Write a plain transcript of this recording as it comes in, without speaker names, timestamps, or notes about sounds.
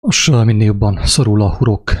Sajnos minél jobban szorul a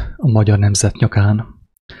hurok a magyar nemzet nyakán,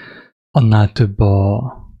 annál több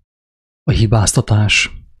a hibáztatás,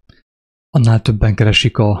 annál többen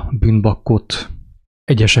keresik a bűnbakkot,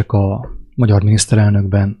 egyesek a magyar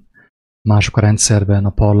miniszterelnökben, mások a rendszerben,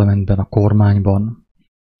 a parlamentben, a kormányban,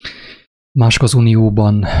 mások az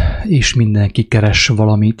unióban, és mindenki keres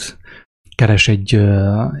valamit, keres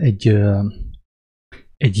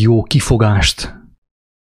egy jó kifogást,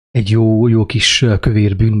 egy jó kis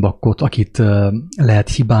kövér bűnbakkot, akit lehet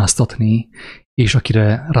hibáztatni, és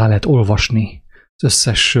akire rá lehet olvasni az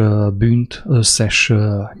összes bűnt, az összes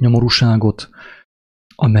nyomorúságot,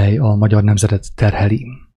 amely a magyar nemzetet terheli.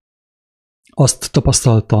 Azt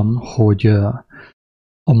tapasztaltam, hogy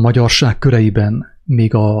a magyarság köreiben,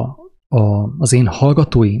 még az én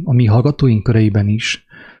hallgatóim, a mi hallgatóink köreiben is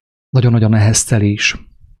nagyon-nagyon neheztelés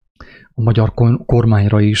a magyar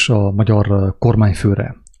kormányra is, a magyar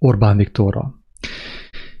kormányfőre, Orbán Viktorra.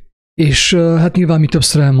 És hát nyilván mi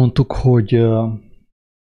többször elmondtuk, hogy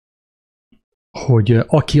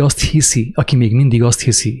aki még mindig azt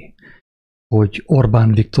hiszi, hogy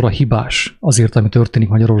Orbán Viktor a hibás azért, ami történik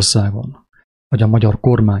Magyarországon, vagy a magyar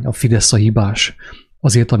kormány, a Fidesz a hibás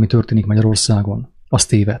azért, ami történik Magyarországon, az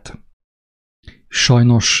téved.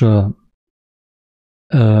 Sajnos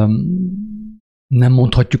nem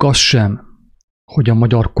mondhatjuk azt sem, hogy a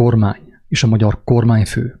magyar kormány és a magyar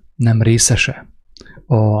kormányfő nem részese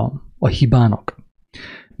a hibának,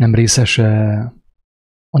 nem részese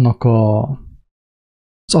annak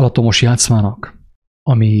az alattomos játszmának,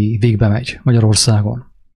 ami végbe megy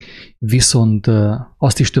Magyarországon. Viszont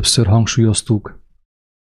azt is többször hangsúlyoztuk,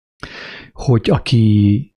 hogy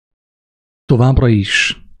aki továbbra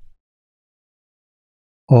is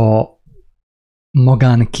a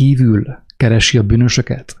magán kívül keresi a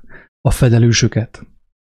bűnösöket, a felelősöket,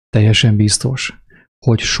 teljesen biztos,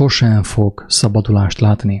 hogy sosem fog szabadulást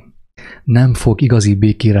látni, nem fog igazi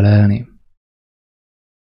békére lelni.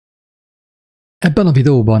 Ebben a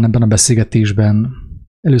videóban, ebben a beszélgetésben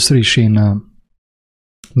először is én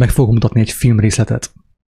meg fogom mutatni egy filmrészletet,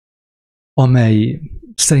 amely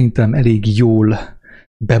szerintem elég jól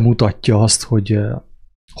bemutatja azt, hogy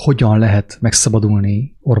hogyan lehet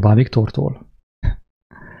megszabadulni Orbán Viktortól.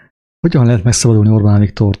 Hogyan lehet megszabadulni Orbán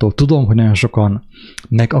Viktortól? Tudom, hogy nagyon sokan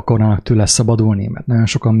meg akarnának tőle szabadulni, mert nagyon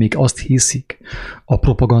sokan még azt hiszik, a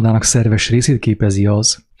propagandának szerves részét képezi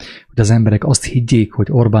az, hogy az emberek azt higgyék,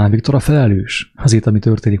 hogy Orbán Viktor a felelős azért, ami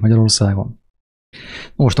történik Magyarországon.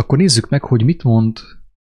 Most akkor nézzük meg, hogy mit mond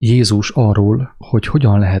Jézus arról, hogy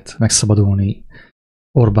hogyan lehet megszabadulni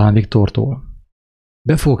Orbán Viktortól.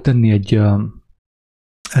 Be fogok tenni egy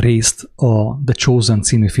részt a The Chosen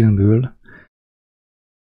című filmből,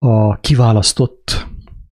 a Kiválasztott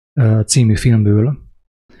című filmből,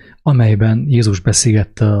 amelyben Jézus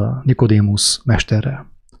beszélgett Nikodémusz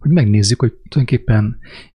mesterrel. Hogy megnézzük, hogy tulajdonképpen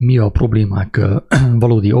mi a problémák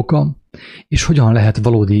valódi oka, és hogyan lehet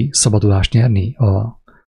valódi szabadulást nyerni a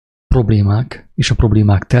problémák és a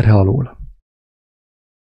problémák terhe alól.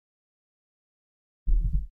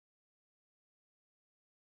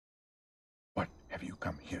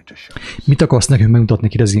 Mit akarsz nekünk megmutatni,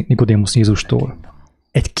 kérdezi Nikodémusz Jézustól?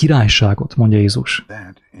 Egy királyságot, mondja Jézus.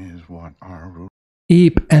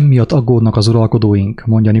 Épp emiatt aggódnak az uralkodóink,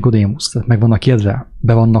 mondja Nikodémusz. Tehát meg vannak jedve,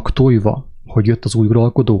 be vannak tojva, hogy jött az új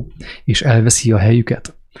uralkodó, és elveszi a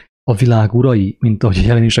helyüket. A világ urai, mint ahogy a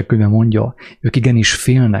Jelenések könyve mondja, ők igenis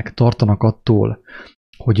félnek, tartanak attól,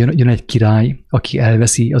 hogy jön egy király, aki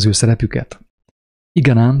elveszi az ő szerepüket.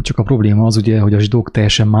 Igen ám, csak a probléma az ugye, hogy a zsidók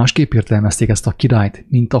teljesen másképp értelmezték ezt a királyt,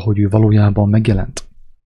 mint ahogy ő valójában megjelent.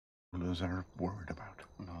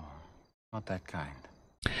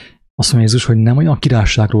 Azt mondja Jézus, hogy nem olyan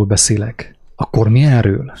királyságról beszélek. Akkor mi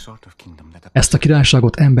erről? Ezt a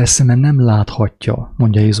királyságot ember szeme nem láthatja,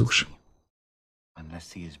 mondja Jézus.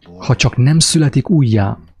 Ha csak nem születik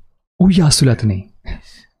újjá születni.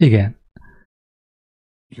 Igen.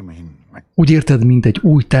 Úgy érted, mint egy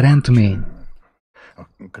új teremtmény?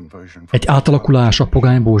 Egy átalakulás a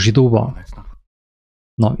pogányból zsidóba?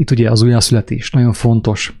 Na, itt ugye az újjászületés nagyon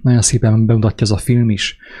fontos, nagyon szépen bemutatja ez a film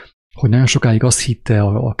is, hogy nagyon sokáig azt hitte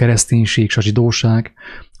a kereszténység és a zsidóság,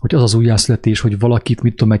 hogy az az újjászületés, hogy valakit,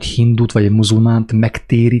 mit tudom, egy hindut vagy egy muzulmánt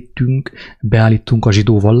megtérítünk, beállítunk a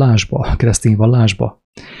zsidó vallásba, a keresztény vallásba.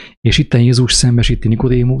 És itten Jézus szembesíti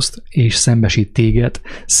Nikodémuszt, és szembesít téged,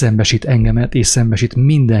 szembesít engemet, és szembesít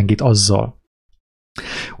mindenkit azzal,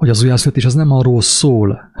 hogy az újjászületés az nem arról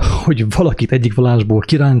szól, hogy valakit egyik vallásból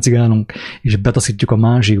kiráncigálunk, és betaszítjuk a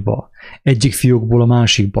másikba, egyik fiókból a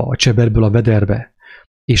másikba, a cseberből a vederbe.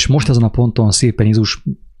 És most ezen a ponton szépen Jézus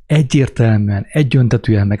egyértelműen,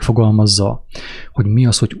 egyöntetűen megfogalmazza, hogy mi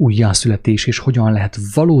az, hogy újjászületés, és hogyan lehet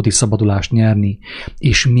valódi szabadulást nyerni,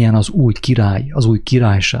 és milyen az új király, az új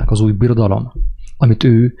királyság, az új birodalom, amit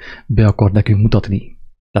ő be akar nekünk mutatni.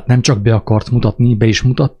 Tehát nem csak be akart mutatni, be is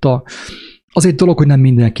mutatta. Az egy dolog, hogy nem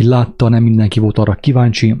mindenki látta, nem mindenki volt arra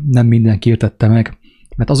kíváncsi, nem mindenki értette meg,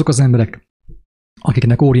 mert azok az emberek,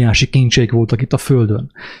 akiknek óriási kincseik voltak itt a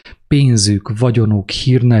Földön, pénzük, vagyonuk,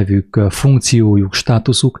 hírnevük, funkciójuk,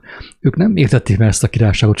 státuszuk, ők nem értették meg ezt a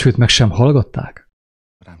királyságot, sőt, meg sem hallgatták.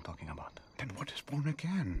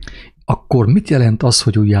 Akkor mit jelent az,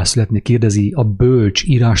 hogy újjászületni, kérdezi a bölcs,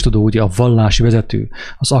 írástudó, ugye a vallási vezető,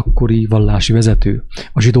 az akkori vallási vezető,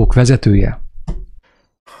 a zsidók vezetője?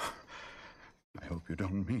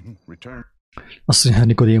 Azt mondja,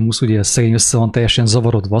 Nikodémusz, ugye szegény össze van teljesen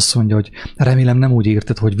zavarodva, azt mondja, hogy remélem nem úgy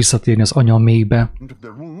érted, hogy visszatérni az anya mélybe,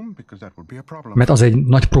 mert az egy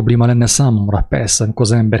nagy probléma lenne számomra. Persze, amikor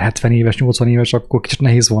az ember 70 éves, 80 éves, akkor kicsit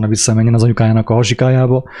nehéz volna visszamenjen az anyukájának a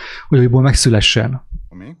hazsikájába, hogy újból megszülessen.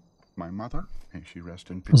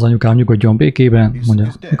 Az anyukám nyugodjon békében,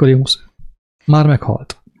 mondja Nikodémusz. Már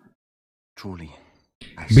meghalt.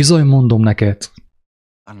 Bizony mondom neked,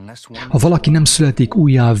 ha valaki nem születik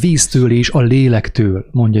újjá víztől és a lélektől,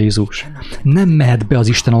 mondja Jézus, nem mehet be az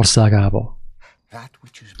Isten országába.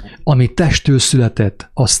 Ami testtől született,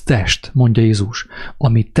 az test, mondja Jézus.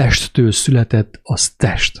 Ami testtől született, az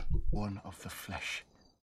test.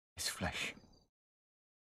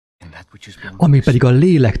 Ami pedig a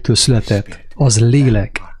lélektől született, az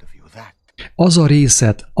lélek. Az a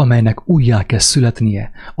részed, amelynek újjá kell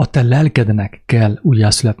születnie, a te lelkednek kell újjá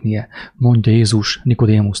születnie, mondja Jézus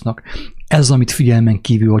Nikodémusznak. Ez, amit figyelmen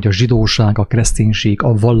kívül, hogy a zsidóság, a kereszténység,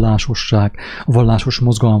 a vallásosság, a vallásos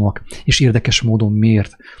mozgalmak, és érdekes módon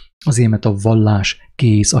miért? Azért, mert a vallás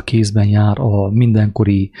kéz a kézben jár a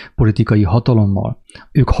mindenkori politikai hatalommal.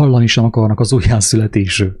 Ők hallani sem akarnak az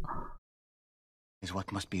újjászületésről.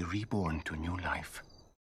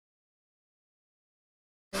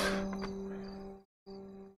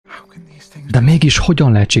 De mégis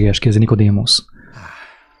hogyan lehetséges, kérdezi Nikodémusz?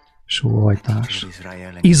 Sóhajtás.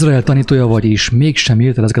 Izrael tanítója vagy, és mégsem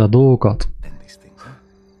érted ezeket a dolgokat?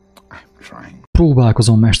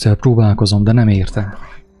 Próbálkozom, mester, próbálkozom, de nem értem.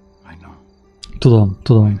 Tudom.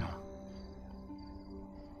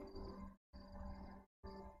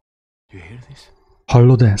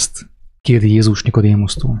 Hallod ezt? Kérdi Jézus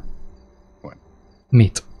Nikodémusztól.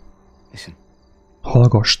 Mit?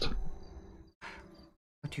 Hallgasd.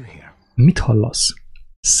 Mit hallasz?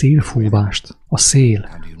 Szélfúvást. A szél.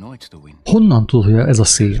 Honnan tudod, hogy ez a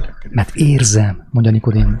szél? Mert érzem, mondja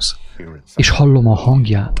Nikodémusz. És hallom a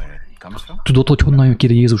hangját. Tudod, hogy honnan jön,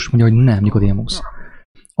 kérdi Jézus? Mondja, hogy nem, Nikodémusz.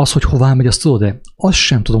 Az, hogy hová megy, azt tudod-e? Azt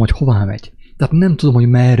sem tudom, hogy hová megy. Tehát nem tudom, hogy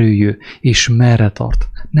merről jön, és merre tart.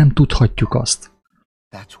 Nem tudhatjuk azt.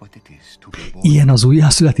 Ilyen az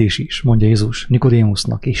újjászületés is, mondja Jézus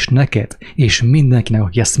Nikodémusznak, és neked, és mindenkinek,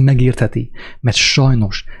 aki ezt megértheti, mert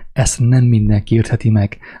sajnos ezt nem mindenki értheti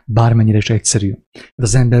meg, bármennyire is egyszerű. De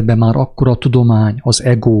az emberben már akkora a tudomány, az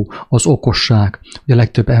ego, az okosság, hogy a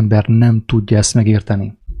legtöbb ember nem tudja ezt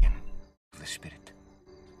megérteni.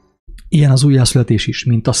 Ilyen az újjászületés is,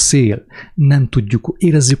 mint a szél. Nem tudjuk,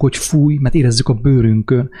 érezzük, hogy fúj, mert érezzük a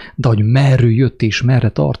bőrünkön, de hogy merről jött és merre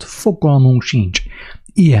tart, fogalmunk sincs.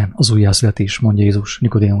 Ilyen az újjászületés, mondja Jézus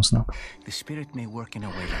Nikodémusznak.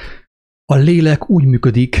 A lélek úgy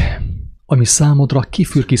működik, ami számodra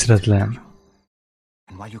kifürkészhetetlen.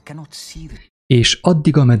 És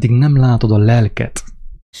addig, ameddig nem látod a lelket,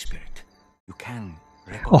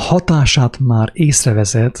 a hatását már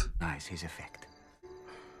észreveszed,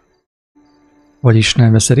 vagyis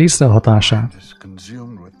nem veszed észre a hatását.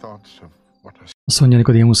 Azt mondja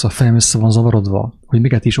Nikodémusz, a fejem össze van zavarodva, hogy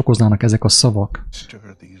miket is okoznának ezek a szavak.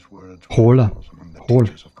 Hol?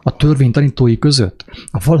 A törvény tanítói között,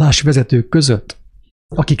 a vallási vezetők között,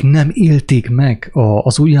 akik nem élték meg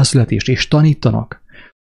az újjászületést és tanítanak.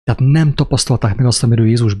 Tehát nem tapasztalták meg azt, amiről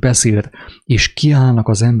Jézus beszélt, és kiállnak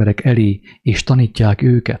az emberek elé, és tanítják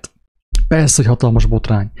őket. Persze, hogy hatalmas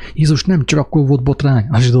botrány. Jézus nem csak akkor volt botrány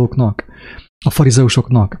a zsidóknak, a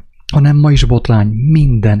farizeusoknak, hanem ma is botrány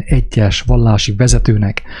minden egyes vallási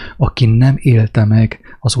vezetőnek, aki nem élte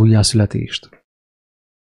meg az újjászületést.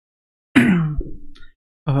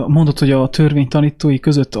 Mondod, hogy a törvény tanítói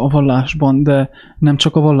között a vallásban, de nem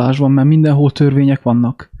csak a vallásban, mert mindenhol törvények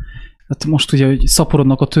vannak. Hát most ugye, hogy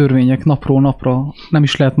szaporodnak a törvények napról napra, nem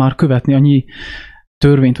is lehet már követni, annyi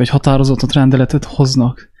törvényt vagy határozatot, rendeletet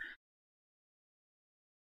hoznak.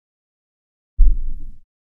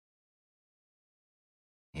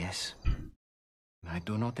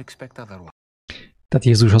 Tehát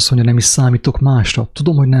Jézus azt mondja, nem is számítok másra.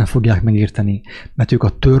 Tudom, hogy nem fogják megérteni, mert ők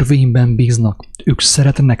a törvényben bíznak. Ők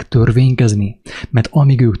szeretnek törvénykezni, mert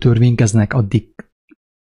amíg ők törvénykeznek, addig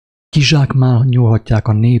kizsákmányolhatják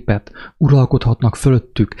a népet, uralkodhatnak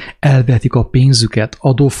fölöttük, elvetik a pénzüket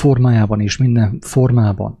adó formájában és minden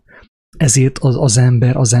formában. Ezért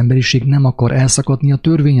az emberiség nem akar elszakadni a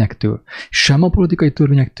törvényektől, sem a politikai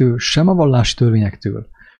törvényektől, sem a vallási törvényektől.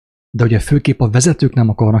 De ugye főképp a vezetők nem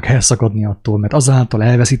akarnak elszakadni attól, mert azáltal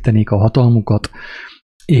elveszítenék a hatalmukat,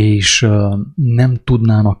 és nem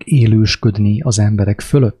tudnának élősködni az emberek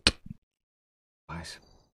fölött.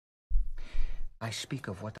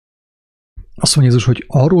 Azt mondja Jézus, hogy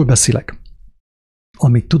arról beszélek,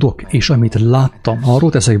 amit tudok, és amit láttam,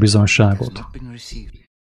 arról teszek bizonyságot.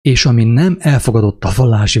 És ami nem elfogadott a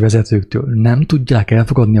vallási vezetőktől, nem tudják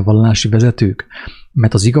elfogadni a vallási vezetők,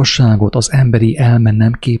 mert az igazságot az emberi elme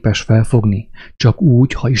nem képes felfogni, csak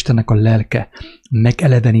úgy, ha Istennek a lelke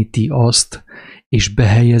megeleveníti azt, és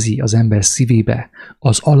behelyezi az ember szívébe,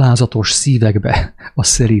 az alázatos szívekbe, a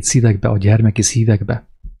szerint szívekbe, a gyermeki szívekbe.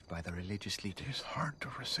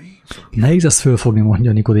 Nehéz ezt fölfogni,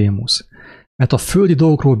 mondja Nikodémusz, mert a földi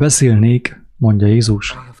dolgokról beszélnék, mondja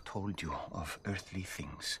Jézus,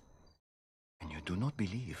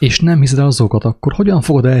 és nem hiszed el azokat, akkor hogyan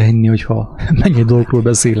fogod elhinni, hogyha mennyi dolgokról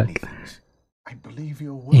beszélek?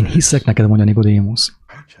 Én hiszek neked, mondja Nikodémusz,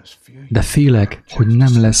 de félek, hogy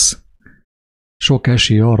nem lesz sok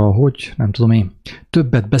esély arra, hogy, nem tudom én,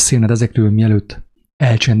 többet beszélned ezekről, mielőtt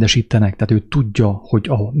elcsendesítenek. Tehát ő tudja, hogy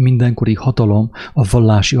a mindenkori hatalom, a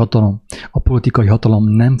vallási hatalom, a politikai hatalom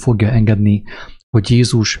nem fogja engedni, hogy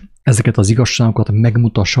Jézus ezeket az igazságokat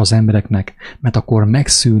megmutassa az embereknek, mert akkor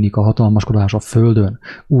megszűnik a hatalmaskodás a földön,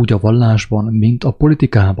 úgy a vallásban, mint a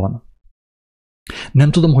politikában.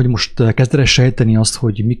 Nem tudom, hogy most kezdere sejteni azt,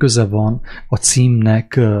 hogy mi köze van a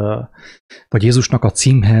címnek, vagy Jézusnak a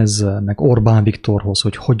címhez, meg Orbán Viktorhoz,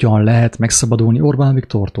 hogy hogyan lehet megszabadulni Orbán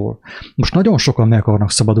Viktortól. Most nagyon sokan meg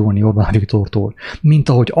akarnak szabadulni Orbán Viktortól, mint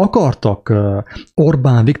ahogy akartak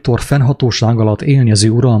Orbán Viktor fennhatóság alatt élni, az ő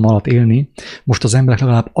uralma alatt élni, most az emberek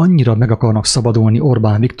legalább annyira meg akarnak szabadulni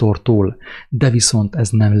Orbán Viktortól, de viszont ez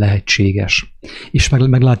nem lehetséges. És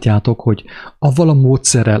meglátjátok, hogy avval a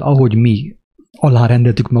módszerrel, ahogy mi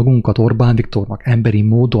alárendeltük magunkat Orbán Viktornak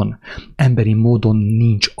emberi módon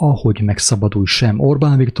nincs, ahogy megszabadulj sem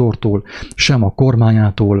Orbán Viktortól, sem a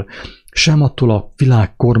kormányától, sem attól a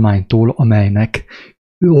világkormánytól, amelynek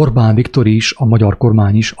Orbán Viktor is, a magyar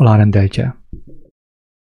kormány is alárendeltje.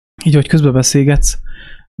 Így, hogy közbebeszélgetsz,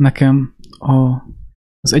 nekem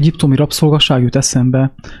az egyiptomi rabszolgaság jut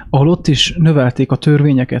eszembe, ahol ott is növelték a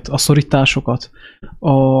törvényeket, a szorításokat,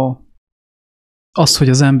 az, hogy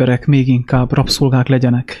az emberek még inkább rabszolgák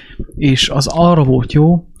legyenek, és az arra volt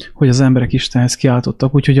jó, hogy az emberek Istenhez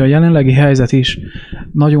kiáltottak. Úgyhogy a jelenlegi helyzet is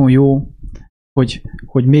nagyon jó,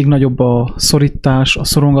 hogy még nagyobb a szorítás, a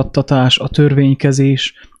szorongattatás, a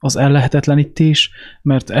törvénykezés, az ellehetetlenítés,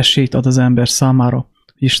 mert esélyt ad az ember számára,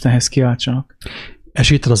 hogy Istenhez kiáltsanak.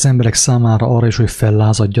 Esélyt ad az emberek számára arra is, hogy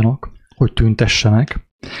fellázadjanak, hogy tüntessenek,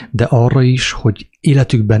 de arra is, hogy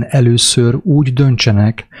életükben először úgy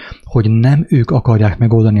döntsenek, hogy nem ők akarják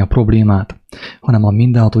megoldani a problémát, hanem a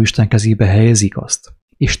mindenható Isten kezébe helyezik azt,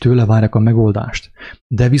 és tőle várják a megoldást.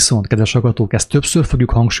 De viszont, kedves hallgatók, ezt többször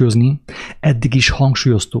fogjuk hangsúlyozni, eddig is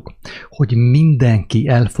hangsúlyoztuk, hogy mindenki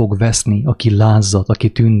el fog veszni, aki lázzad,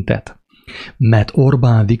 aki tüntet. Mert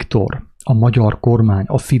Orbán Viktor, a magyar kormány,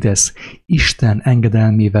 a Fidesz Isten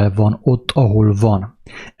engedelmével van ott, ahol van.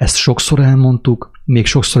 Ezt sokszor elmondtuk, még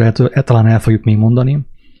sokszor talán el fogjuk még mondani,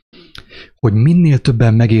 hogy minél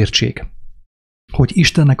többen megértsék, hogy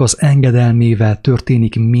Istennek az engedelmével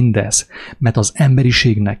történik mindez, mert az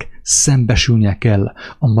emberiségnek szembesülnie kell,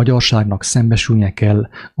 a magyarságnak szembesülnie kell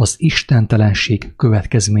az istentelenség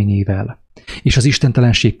következményével. És az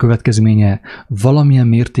istentelenség következménye valamilyen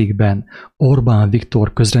mértékben Orbán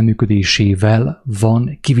Viktor közreműködésével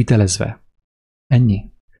van kivitelezve.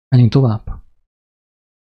 Ennyi. Menjünk tovább.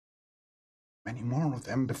 Many more of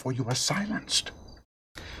them before you are silenced.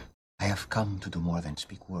 I have come to do more than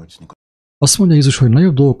speak words, Azt mondja Jézus, hogy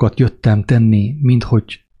nagyobb dolgokat jöttem tenni, mint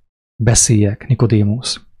hogy beszéljek,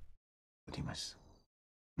 Nikodémusz.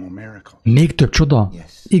 Még több csoda?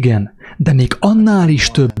 Igen, de még annál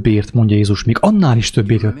is többért, mondja Jézus, még annál is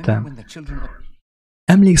többért jöttem.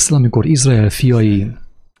 Emlékszel, amikor Izrael fiai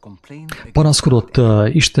panaszkodott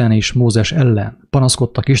Isten és Mózes ellen,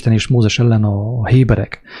 panaszkodtak Isten és Mózes ellen a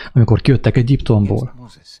héberek, amikor kijöttek Egyiptomból,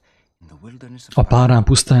 a Párán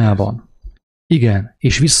pusztájában. Igen,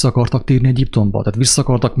 és vissza akartak térni Egyiptomba, tehát vissza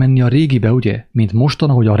akartak menni a régibe, ugye? Mint mostan,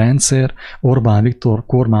 ahogy a rendszer, Orbán Viktor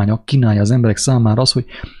kormánya kínálja az emberek számára az, hogy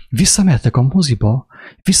visszamehettek a moziba,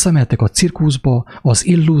 visszamehettek a cirkuszba, az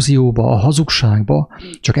illúzióba, a hazugságba,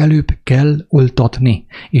 csak előbb kell oltatni,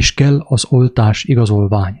 és kell az oltás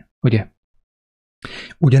igazolvány, ugye?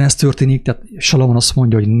 Ugyanezt történik, tehát Salamon azt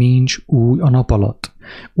mondja, hogy nincs új a nap alatt.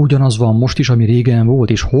 Ugyanaz van most is, ami régen volt,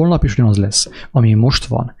 és holnap is ugyanaz lesz, ami most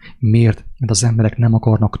van. Miért? Mert az emberek nem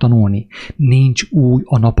akarnak tanulni. Nincs új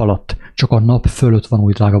a nap alatt, csak a nap fölött van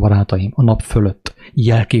új, drága barátaim. A nap fölött.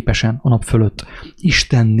 Jelképesen a nap fölött.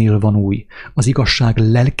 Istennél van új. Az igazság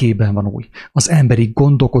lelkében van új. Az emberi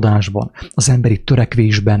gondolkodásban, az emberi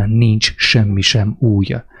törekvésben nincs semmi sem új.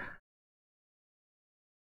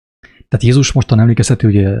 Tehát Jézus mostan emlékezteti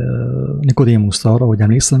ugye Nikodémuszt arra, hogy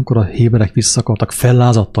emlékszel, amikor a héberek visszakartak,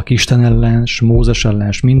 fellázadtak Isten ellen, s Mózes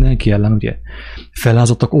ellen, s mindenki ellen, ugye?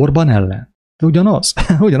 Fellázadtak Orbán ellen. De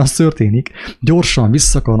ugyanaz történik. Gyorsan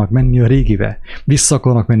vissza akarnak menni a régibe. Vissza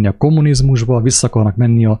akarnak menni a kommunizmusba, vissza akarnak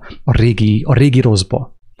menni a régi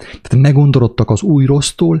rosszba. Tehát meggondorodtak az új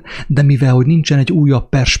rossztól, de mivel hogy nincsen egy újabb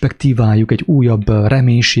perspektívájuk, egy újabb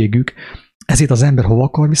reménységük, ezért az ember hova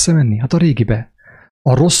akar visszamenni? Hát a régibe.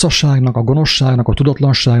 A rosszasságnak, a gonoszságnak, a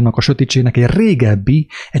tudatlanságnak, a sötétségnek egy régebbi,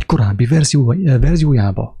 egy korábbi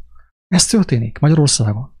verziójába. Ez történik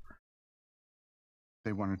Magyarországon.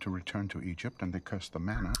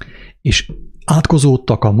 És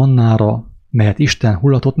átkozódtak a mannára, melyet Isten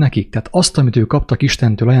hullatott nekik. Tehát azt, amit ők kaptak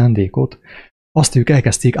Istentől ajándékot, azt ők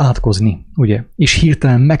elkezdték átkozni, ugye? És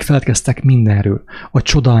hirtelen megfeledkeztek mindenről. A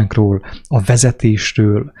csodánkról, a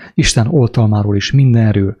vezetésről, Isten oltalmáról is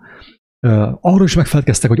mindenről. Arról is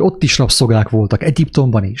megfelelkeztek, hogy ott is rabszolgák voltak,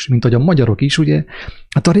 Egyiptomban is, mint hogy a magyarok is, ugye?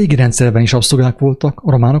 Hát a régi rendszerben is rabszolgák voltak,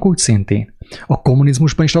 a románok úgy szintén. A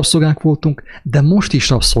kommunizmusban is rabszolgák voltunk, de most is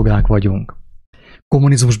rabszolgák vagyunk.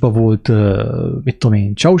 Kommunizmusban volt, mit tudom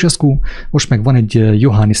én, Ceausescu, most meg van egy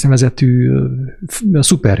Johannis nevezetű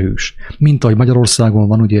szuperhős, mint ahogy Magyarországon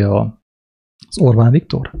van ugye az Orbán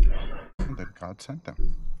Viktor.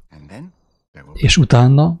 És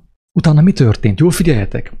utána mi történt? Jól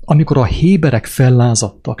figyeljetek! Amikor a héberek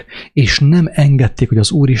fellázadtak, és nem engedték, hogy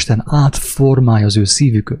az Úristen átformálja az ő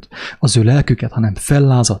szívüket, az ő lelküket, hanem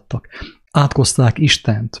fellázadtak, átkozták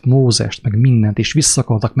Istent, Mózest, meg mindent, és vissza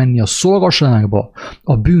akartak menni a szolgaságba,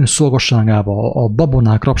 a bűn szolgaságába, a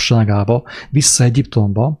babonák rabságába, vissza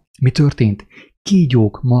Egyiptomba. Mi történt?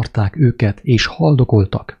 Kígyók marták őket, és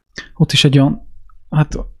haldokoltak. Ott is egy olyan,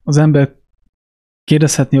 hát az ember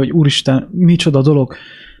kérdezhetné, hogy Úristen, micsoda dolog,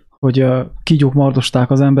 hogy kígyók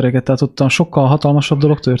mardosták az embereket, tehát ott sokkal hatalmasabb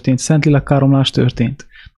dolog történt, szentlélek-káromlás történt,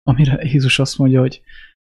 amire Jézus azt mondja, hogy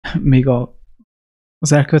még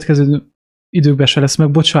az elkövetkező időkben se lesz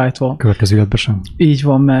megbocsájtva. Következő életben sem. Így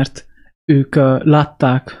van, mert ők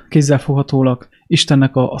látták kézzelfoghatólag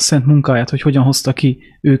Istennek a szent munkáját, hogy hogyan hozta ki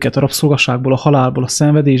őket a rabszolgaságból, a halálból, a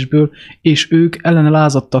szenvedésből, és ők ellene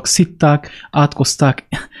lázadtak, szitták, átkozták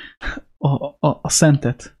a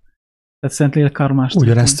szentet. Tehát szentlélek-káromlást.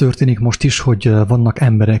 Ugyanezt történik most is, hogy vannak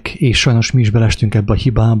emberek, és sajnos mi is belestünk ebbe a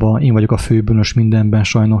hibába, én vagyok a főbűnös mindenben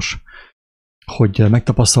sajnos, hogy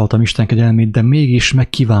megtapasztaltam Isten kegyelmét, de mégis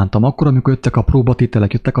megkívántam. Akkor, amikor jöttek a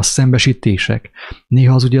próbatételek, jöttek a szembesítések,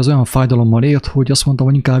 néha az ugye az olyan fájdalommal ért, hogy azt mondtam,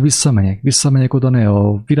 hogy inkább visszamegyek oda ne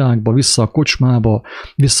a virágba, vissza a kocsmába,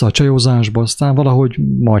 vissza a csajózásba, aztán valahogy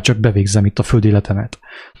majd csak bevégzem itt a földéletemet.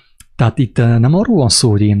 Tehát itt nem arról van szó,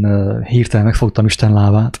 hogy én hirtelen megfogtam Isten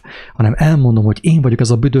lábát, hanem elmondom, hogy én vagyok ez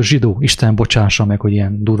a büdös zsidó, Isten bocsássa meg, hogy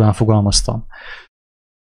ilyen durván fogalmaztam.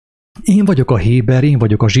 Én vagyok a héber, én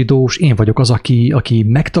vagyok a zsidós, én vagyok az, aki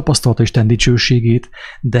megtapasztalta Isten dicsőségét,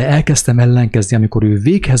 de elkezdtem ellenkezni, amikor ő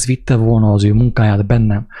véghez vitte volna az ő munkáját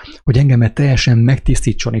bennem, hogy engemet teljesen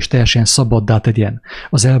megtisztítson és teljesen szabaddá tegyen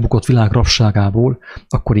az elbukott világ rabságából,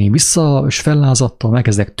 akkor én vissza és fellázadtam,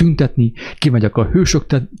 elkezdek tüntetni, kimegyek a hősök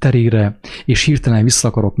terére, és hirtelen vissza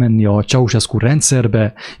akarok menni a Ceausescu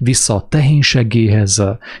rendszerbe, vissza a tehényseggéhez,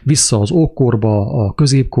 vissza az ókorba, a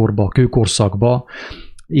középkorba, a kőkorszakba,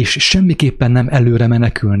 és semmiképpen nem előre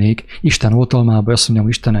menekülnék Isten oltalmába, azt mondjam,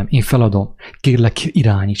 Istenem, én feladom, kérlek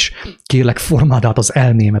irányíts, kérlek formáld át az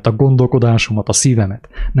elmémet, a gondolkodásomat, a szívemet.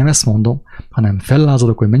 Nem ezt mondom, hanem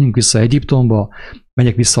fellázadok, hogy menjünk vissza Egyiptomba,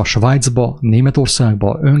 megyek vissza a Svájcba,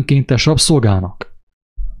 Németországba, önkéntes rabszolgának.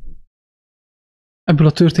 Ebből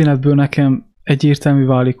a történetből nekem egyértelmű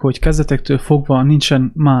válik, hogy kezdetektől fogva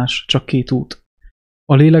nincsen más, csak két út.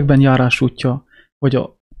 A lélekben járás útja,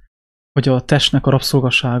 vagy a testnek a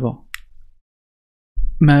rabszolgasága.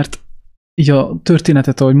 Mert így a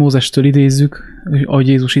történetet, ahogy Mózestől idézzük, ahogy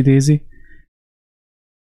Jézus idézi,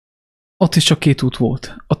 ott is csak két út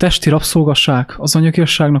volt. A testi rabszolgasság, az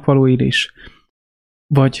anyagiasságnak való élés,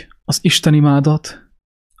 vagy az istenimádat,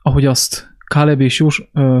 ahogy azt Káleb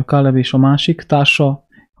és a másik társa,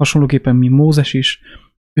 hasonlóképpen mi Mózes is,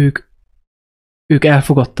 ők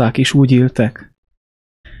elfogadták és úgy éltek.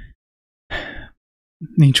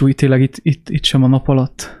 Nincs új tényleg itt sem a nap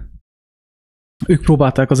alatt. Ők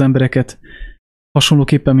próbálták az embereket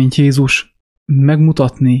hasonlóképpen, mint Jézus,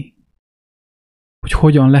 megmutatni, hogy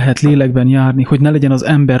hogyan lehet lélekben járni, hogy ne legyen az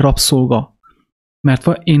ember rabszolga. Mert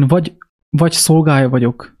én vagy szolgája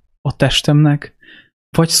vagyok a testemnek,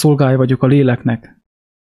 vagy szolgája vagyok a léleknek.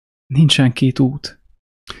 Nincsen két út.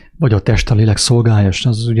 Vagy a test a lélek szolgája, és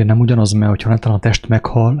az ugye nem ugyanaz, mert ha netán a test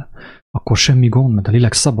meghal, akkor semmi gond, mert a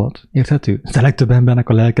lélek szabad. Érthető? De a legtöbb embernek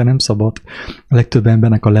a lelke nem szabad. A legtöbb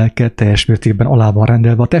embernek a lelke teljes mértékben alá van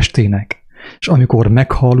rendelve a testének. És amikor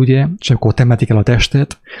meghal, ugye, és amikor temetik el a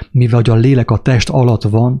testet, mivel a lélek a test alatt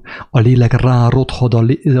van, a lélek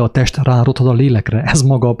a test rárothad a lélekre. Ez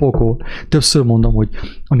maga a pokol. Többször mondom, hogy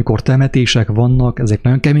amikor temetések vannak, ezek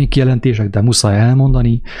nagyon kemény kijelentések, de muszáj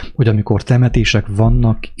elmondani, hogy amikor temetések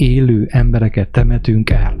vannak, élő embereket temetünk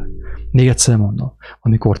el. Még egyszer mondom,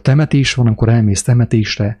 amikor temetés van, amikor elmész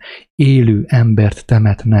temetésre, élő embert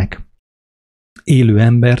temetnek. Élő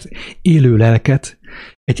embert, élő lelket,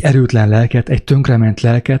 egy erőtlen lelket, egy tönkrement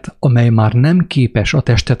lelket, amely már nem képes a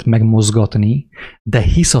testet megmozgatni, de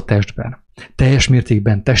hisz a testben. Teljes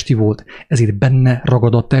mértékben testi volt, ezért benne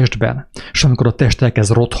ragad a testben. És amikor a test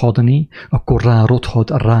elkezd rothadni, akkor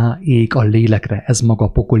ráég a lélekre. Ez maga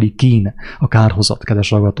a pokoli kín, a kárhozat, kedves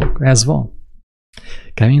hallgatók. Ez van.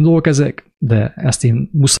 Kemény dolgok ezek, de ezt én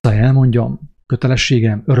muszáj elmondjam,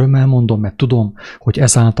 kötelességem, örömmel mondom, mert tudom, hogy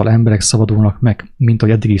ezáltal emberek szabadulnak meg, mint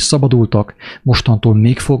ahogy eddig is szabadultak, mostantól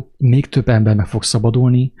még több ember meg fog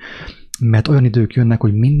szabadulni, mert olyan idők jönnek,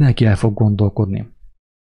 hogy mindenki el fog gondolkodni.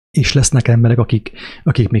 És lesznek emberek,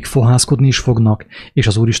 akik még fohászkodni is fognak, és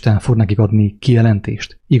az Úristen fog nekik adni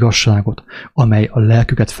kijelentést, igazságot, amely a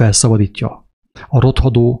lelküket felszabadítja. A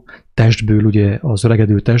rothadó testből, ugye az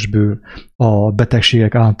öregedő testből, a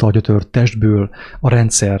betegségek által gyötört testből, a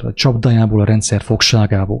rendszer csapdájából, a rendszer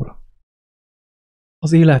fogságából.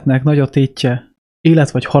 Az életnek nagy a tétje.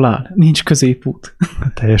 Élet vagy halál, nincs középút.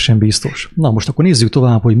 Teljesen biztos. Na most akkor nézzük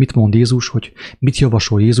tovább, hogy mit mond Jézus, hogy mit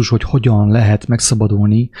javasol Jézus, hogy hogyan lehet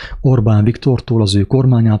megszabadulni Orbán Viktortól, az ő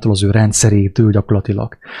kormányától, az ő rendszerétől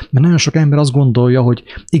gyakorlatilag. Mert nagyon sok ember azt gondolja, hogy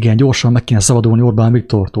igen, gyorsan meg kéne szabadulni Orbán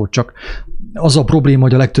Viktortól, csak az a probléma,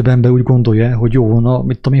 hogy a legtöbb ember úgy gondolja, hogy jó, na,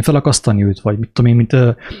 mit tudom én, felakasztani őt, vagy mit tudom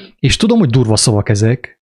én, és tudom, hogy durva szavak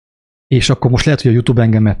ezek, és akkor most lehet, hogy a YouTube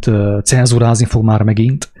engemet cenzurázni fog már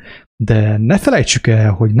megint, de ne felejtsük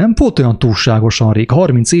el, hogy nem volt olyan túlságosan rég,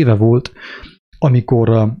 30 éve volt,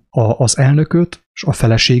 amikor az elnököt és a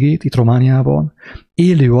feleségét itt Romániában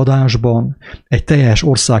élő adásban egy teljes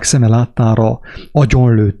ország szeme láttára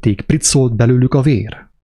agyonlőtték, priccolt belőlük a vér.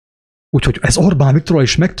 Úgyhogy ez Orbán Viktorral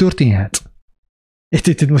is megtörténhet.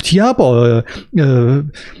 Most hiába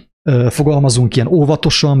fogalmazunk ilyen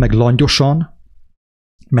óvatosan, meg langyosan,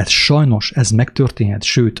 mert sajnos ez megtörténhet,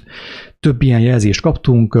 sőt, több ilyen jelzést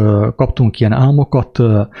kaptunk ilyen álmokat,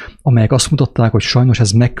 amelyek azt mutatták, hogy sajnos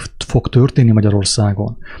ez meg fog történni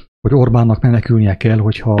Magyarországon, hogy Orbánnak menekülnie kell,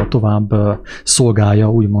 hogyha tovább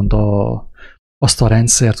szolgálja úgymond azt a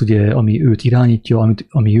rendszert, ugye, ami őt irányítja,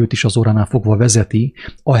 ami őt is az orránál fogva vezeti,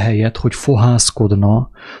 ahelyett, hogy fohászkodna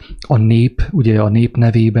a nép, ugye a nép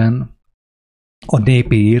nevében, a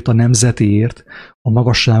népéért, a nemzetéért, a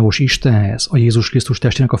magasságos Istenhez, a Jézus Krisztus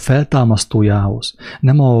testének a feltámasztójához,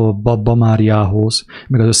 nem a Babba Máriához,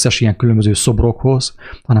 meg az összes ilyen különböző szobrokhoz,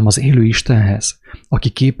 hanem az élő Istenhez, aki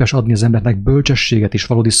képes adni az embernek bölcsességet és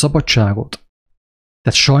valódi szabadságot.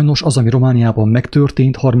 Tehát sajnos az, ami Romániában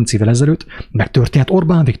megtörtént 30 évvel ezelőtt, megtörtént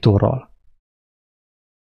Orbán Viktorral.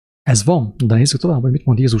 Ez van, de nézzük tovább, hogy mit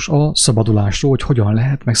mond Jézus a szabadulásról, hogy hogyan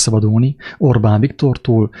lehet megszabadulni Orbán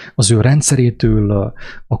Viktortól, az ő rendszerétől,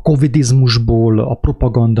 a covidizmusból, a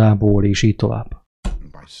propagandából, és így tovább.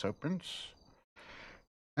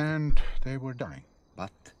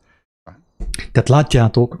 Tehát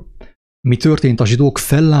látjátok, mi történt, a zsidók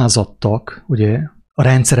fellázadtak, ugye, a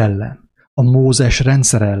rendszer ellen, a Mózes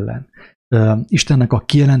rendszer ellen, Istennek a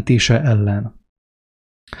kijelentése ellen.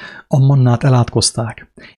 A mannát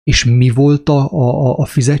elátkozták. És mi volt a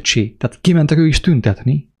fizetség? Tehát kimentek ők is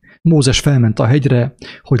tüntetni. Mózes felment a hegyre,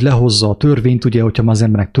 hogy lehozza a törvényt, ugye, hogyha már az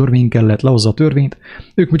embernek törvény kellett, lehozza a törvényt.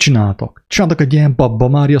 Ők mit csináltak? Csináltak egy ilyen Babba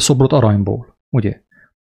Mária szobrot aranyból, ugye?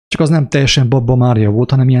 Csak az nem teljesen Babba Mária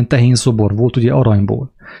volt, hanem ilyen tehén szobor volt, ugye,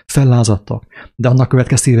 aranyból. Fellázadtak. De annak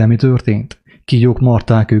következtében mi történt? Kígyók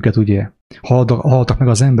marták őket, ugye? Haltak meg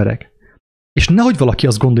az emberek. És nehogy valaki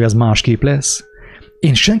azt gondolja, ez másképp lesz.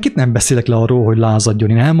 Én senkit nem beszélek le arról, hogy lázadjon.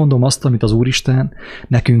 Én elmondom azt, amit az Úristen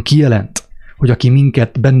nekünk kijelent, hogy aki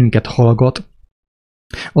bennünket hallgat,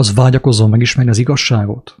 az vágyakozzon megismerni az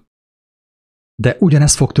igazságot. De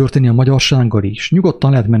ugyanezt fog történni a magyarsággal is.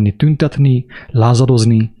 Nyugodtan lehet menni tüntetni,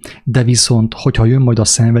 lázadozni, de viszont, hogyha jön majd a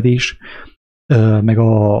szenvedés, meg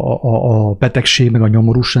a betegség, meg a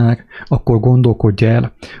nyomorúság, akkor gondolkodj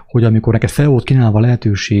el, hogy amikor neked fel volt kínálva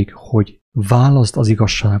lehetőség, hogy válaszd az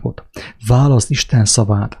igazságot, válaszd Isten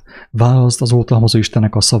szavát, válaszd az oltalmazó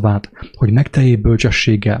Istennek a szavát, hogy megteljél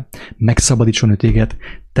bölcsességgel, megszabadítson ő téged,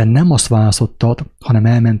 te nem azt választottad, hanem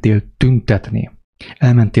elmentél tüntetni.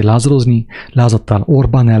 Elmentél lázadozni, lázadtál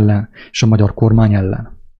Orbán ellen és a magyar kormány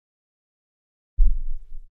ellen.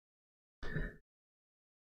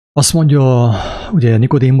 Azt mondja, ugye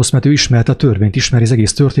Nikodémusz, mert ő ismerte a törvényt, ismeri az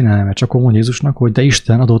egész történelmet, csak akkor mondja Jézusnak, hogy de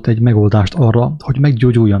Isten adott egy megoldást arra, hogy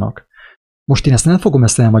meggyógyuljanak. Most én ezt nem fogom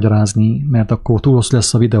elmagyarázni, mert akkor túl hosszú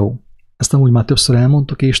lesz a videó. Ezt amúgy már többször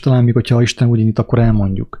elmondtuk, és talán még, hogyha Isten úgy indít, akkor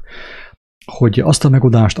elmondjuk. Hogy azt a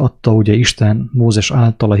megoldást adta ugye Isten Mózes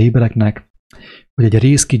által a hébereknek, hogy egy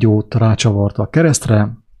rézkígyót rácsavarta a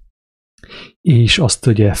keresztre, és azt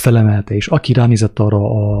ugye felemelte, és aki ránézett arra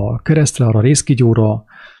a keresztre, arra a rézkígyóra,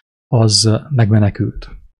 az megmenekült.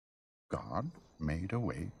 God made a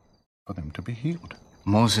way for them to be healed.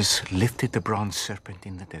 Moses lifted the bronze serpent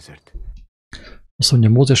in the desert. Azt mondja,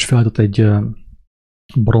 Mózes feladott egy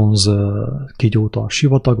bronz kígyót a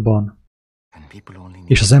sivatagban,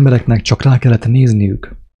 és az embereknek csak rá kellett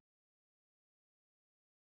nézniük.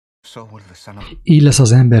 Így lesz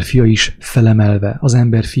az ember fia is felemelve. Az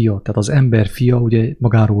ember fia, tehát az ember fia ugye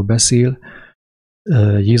magáról beszél,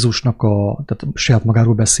 Jézusnak tehát saját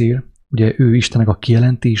magáról beszél, ugye ő Istennek a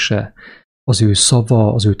kijelentése, az ő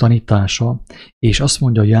szava, az ő tanítása, és azt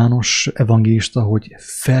mondja János evangélista, hogy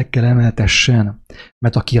fel kell emeltessen,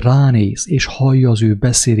 mert aki ránéz és hallja az ő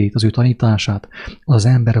beszédét, az ő tanítását, az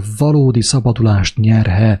ember valódi szabadulást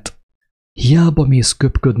nyerhet. Hiába mész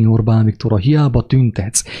köpködni Orbán Viktorra, hiába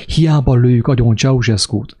tüntetsz, hiába lőjük agyon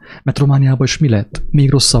Ceausescut, mert Romániában is mi lett? Még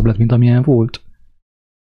rosszabb lett, mint amilyen volt.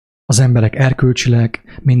 Az emberek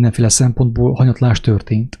erkölcsileg mindenféle szempontból hanyatlás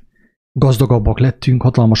történt. Gazdagabbak lettünk,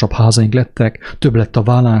 hatalmasabb házaink lettek, több lett a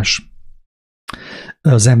vállás,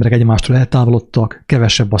 az emberek egymástól eltávolodtak,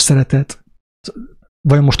 kevesebb a szeretet.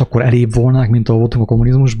 Vajon most akkor elébb volnák, mint ahol voltunk a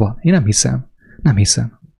kommunizmusban? Én nem hiszem. Nem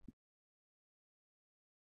hiszem.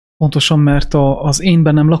 Pontosan, mert az én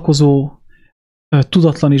bennem lakozó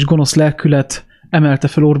tudatlan és gonosz lelkület emelte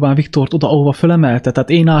fel Orbán Viktort oda, ahova fölemelte. Tehát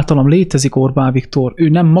én általam létezik Orbán Viktor. Ő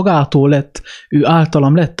nem magától lett, ő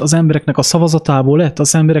általam lett, az embereknek a szavazatából lett,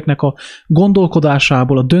 az embereknek a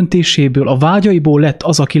gondolkodásából, a döntéséből, a vágyaiból lett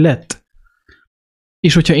az, aki lett.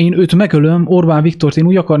 És hogyha én őt megölöm, Orbán Viktort, én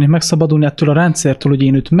úgy akarnék megszabadulni ettől a rendszertől, hogy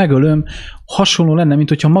én őt megölöm, hasonló lenne, mint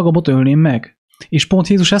hogyha magamot ölném meg. És pont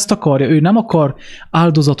Jézus ezt akarja, ő nem akar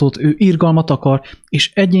áldozatot, ő irgalmat akar,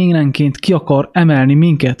 és egyénenként ki akar emelni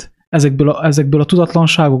minket ezekből a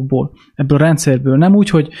tudatlanságokból, ebből a rendszerből. Nem úgy,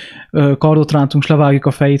 hogy kardot rántunk, és levágjuk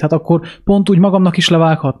a fejét, hát akkor pont úgy magamnak is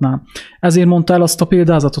levághatnám. Ezért mondta el azt a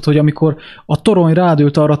példázatot, hogy amikor a torony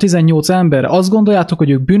rádőlt arra 18 emberre, azt gondoljátok, hogy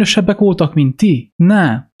ők bűnösebbek voltak, mint ti?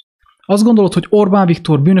 Ne. Azt gondolod, hogy Orbán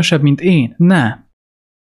Viktor bűnösebb, mint én? Ne.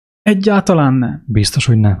 Egyáltalán nem. Biztos,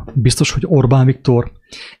 hogy nem. Biztos, hogy Orbán Viktor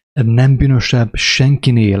nem bűnösebb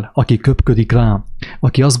senkinél, aki köpködik rá,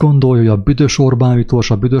 aki azt gondolja, hogy a büdös Orbán Viktor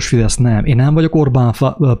és a büdös Fidesz nem. Én nem vagyok Orbán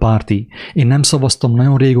párti. Én nem szavaztam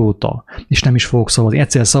nagyon régóta, és nem is fogok szavazni.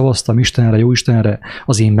 Egyszer szavaztam Istenre, jó Istenre,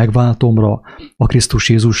 az én megváltomra, a Krisztus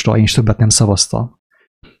Jézusra, én is többet nem szavaztam.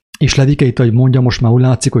 És Levike itt, hogy mondja, most már úgy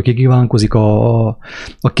látszik, hogy kikívánkozik a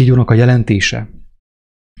kígyónak a jelentése.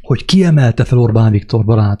 Hogy ki emelte fel Orbán Viktor,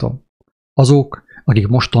 barátom? Azok, akik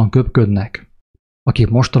mostan köpködnek, akik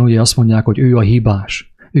mostan ugye azt mondják, hogy ő a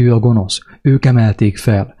hibás, ő a gonosz, ők emelték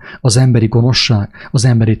fel. Az emberi gonoszság, az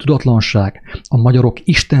emberi tudatlanság, a magyarok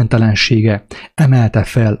istentelensége emelte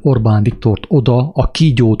fel Orbán Viktort oda, a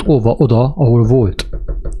kígyót oda, ahol volt.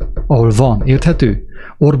 Ahol van, érthető?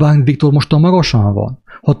 Orbán Viktor mostan magasan van.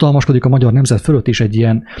 Hatalmaskodik a magyar nemzet fölött, és egy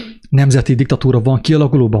ilyen nemzeti diktatúra van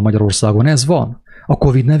kialakulóban Magyarországon. Ez van. A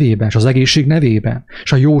Covid nevében, és az egészség nevében,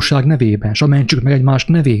 és a jóság nevében, és a mentsük meg egymást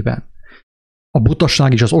nevében. A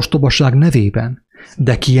butaság és az ostobaság nevében.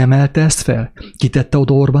 De ki emelte ezt fel? Ki tette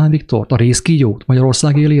oda Orbán Viktort, a rézkígyót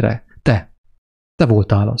Magyarország élére? Te. Te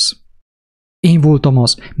voltál az. Én voltam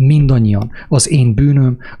az, mindannyian. Az én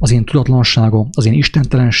bűnöm, az én tudatlanságom, az én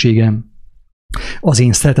istentelenségem, az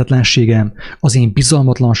én szeretetlenségem, az én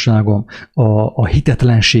bizalmatlanságom, a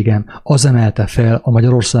hitetlenségem, az emelte fel a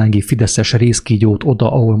magyarországi fideszes rézkígyót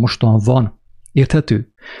oda, ahol mostan van.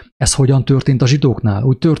 Érthető? Ez hogyan történt a zsidóknál?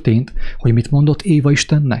 Úgy történt, hogy mit mondott Éva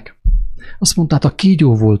Istennek? Azt mondta, hát a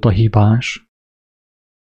kígyó volt a hibás.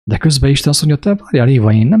 De közben Isten azt mondja, te várjál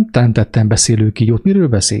Éva, én nem teremtettem beszélő kígyót, miről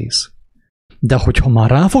beszélsz? De hogyha már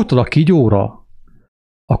ráfogtad a kígyóra,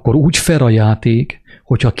 akkor úgy fair a játék,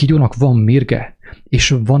 hogyha a kígyónak van mérge, és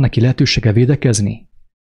van neki lehetősége védekezni.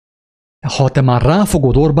 Ha te már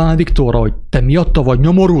ráfogod Orbán Viktorra, hogy te miatta vagy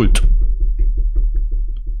nyomorult,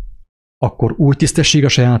 akkor úgy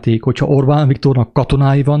tisztességes a játék, hogyha Orbán Viktornak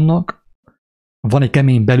katonái vannak, van egy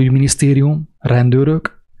kemény belügyminisztérium,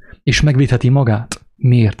 rendőrök, és megvédheti magát.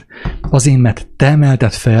 Miért? Azért, mert te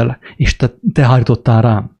emelted fel, és te hárítottál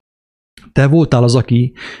rám. Te voltál az,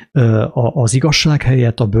 aki az igazság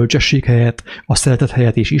helyett, a bölcsesség helyett, a szeretet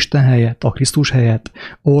helyett és Isten helyett, a Krisztus helyett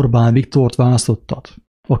Orbán Viktort választottad.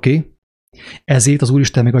 Oké? Ezért az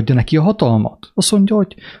Úristen megadja neki a hatalmat. Azt mondja,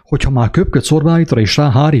 hogy ha már köpködsz Orbán Viktorra és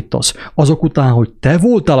ráhárítasz, azok után, hogy te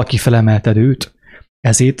voltál, aki felemelted őt,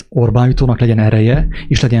 ezért Orbán Viktornak legyen ereje,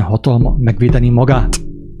 és legyen hatalma megvédeni magát.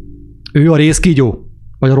 Ő a részkígyó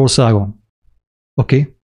Magyarországon.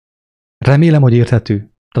 Oké? Remélem, hogy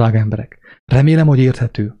érthető, drága emberek. Remélem, hogy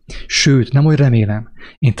érthető. Sőt, nem, hogy remélem.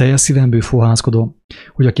 Én teljes szívemből fohászkodom,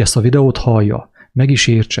 hogy aki ezt a videót hallja, meg is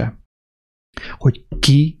értse, hogy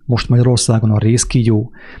ki most Magyarországon a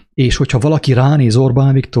részkígyó, és hogyha valaki ránéz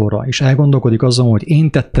Orbán Viktorra, és elgondolkodik azon, hogy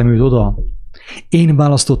én tettem őt oda, én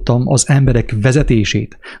választottam az emberek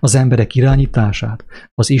vezetését, az emberek irányítását,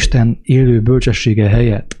 az Isten élő bölcsessége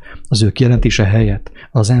helyett, az ő kijelentése helyett,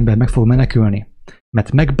 az ember meg fog menekülni.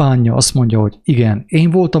 Mert megbánja, azt mondja, hogy igen,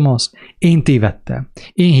 én voltam az, én tévedtem.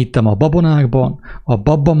 Én hittem a babonákban, a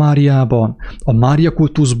Babba Máriában, a Mária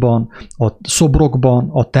kultuszban, a szobrokban,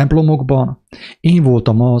 a templomokban. Én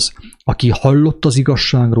voltam az, aki hallott az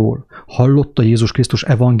igazságról, hallott a Jézus Krisztus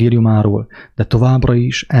evangéliumáról, de továbbra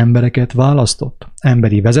is embereket választott.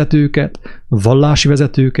 Emberi vezetőket, vallási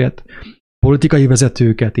vezetőket, politikai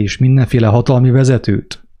vezetőket és mindenféle hatalmi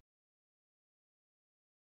vezetőt.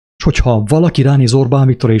 És hogyha valaki ránéz Orbán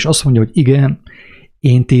Viktorra, és azt mondja, hogy igen,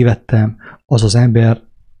 én tévedtem, az az ember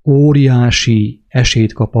óriási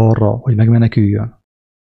esélyt kap arra, hogy megmeneküljön.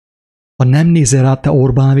 Ha nem nézel rá te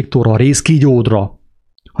Orbán Viktorra, a részkígyódra,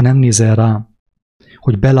 ha nem nézel rá,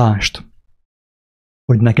 hogy belást,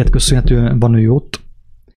 hogy neked köszönhetően van ő ott,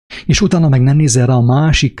 és utána meg nem nézel rá a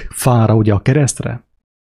másik fára, ugye a keresztre,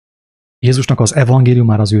 Jézusnak az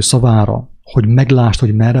evangéliumára, az ő szavára, hogy meglásd,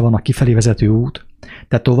 hogy merre van a kifelé vezető út,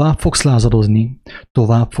 te tovább fogsz lázadozni,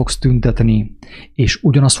 tovább fogsz tüntetni, és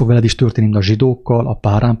ugyanaz fog veled is történni, mint a zsidókkal a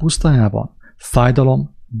Párán pusztájában.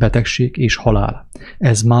 Fájdalom, betegség és halál.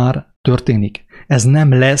 Ez már történik. Ez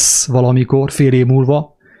nem lesz valamikor fél év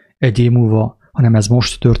múlva, egy év múlva, hanem ez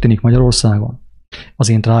most történik Magyarországon. Az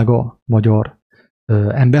én drága magyar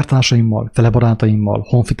embertársaimmal, felebarátaimmal,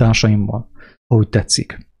 honfitársaimmal, ahogy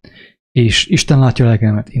tetszik. És Isten látja a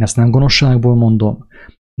lelkemet, én ezt nem gonoszságból mondom,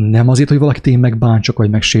 nem azért, hogy valakit én megbántsak, vagy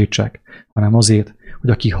megsértsek, hanem azért, hogy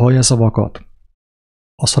aki hallja szavakat,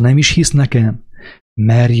 az, ha nem is hisz nekem,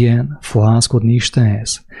 merjen fohászkodni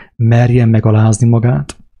Istenhez, merjen megalázni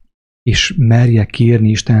magát, és merje kérni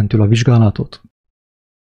Istentől a vizsgálatot,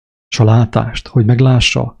 és a látást, hogy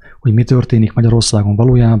meglássa, hogy mi történik Magyarországon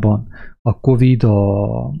valójában, a Covid,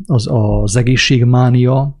 az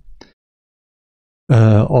egészségmánia,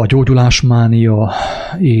 a gyógyulásmánia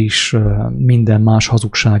és minden más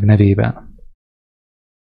hazugság nevében.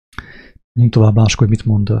 Mint tovább lássuk, hogy mit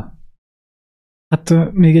mond.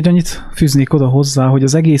 Hát még egy annyit fűznék oda hozzá, hogy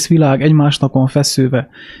az egész világ egymásnak van feszülve.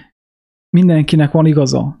 Mindenkinek van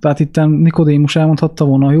igaza. Tehát itt Nikodémus elmondhatta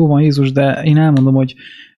volna, jó van Jézus, de én elmondom, hogy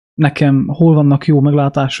nekem hol vannak jó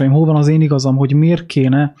meglátásaim, hol van az én igazam, hogy miért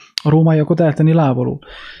kéne a rómaiakat eltenni lábalól.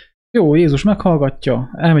 Jó, Jézus meghallgatja,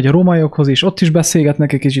 elmegy a rómaiakhoz is, ott is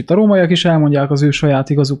beszélgetnek egy kicsit. A rómaiak is elmondják az ő saját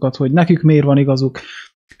igazukat, hogy nekük miért van igazuk.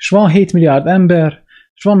 És van 7 milliárd ember,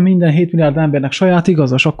 és van minden 7 milliárd embernek saját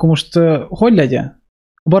igazas, akkor most hogy legyen?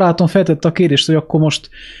 A barátom feltette a kérdést, hogy akkor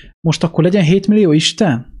most akkor legyen 7 millió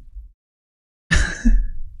Isten?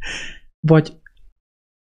 vagy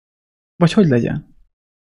hogy legyen?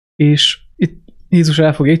 És itt Jézus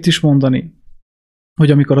el fogja itt is mondani,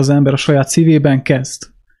 hogy amikor az ember a saját szívében kezd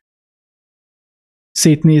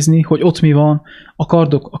szétnézni, hogy ott mi van, a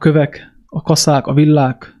kardok, a kövek, a kaszák, a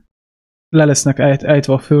villák le lesznek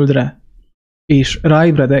ejtve a földre, és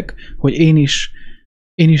ráébredek, hogy én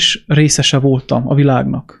is részese voltam a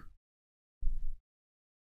világnak.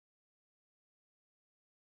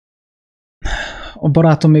 A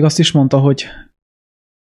barátom még azt is mondta, hogy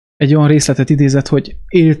egy olyan részletet idézett, hogy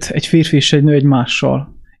élt egy férfi és egy nő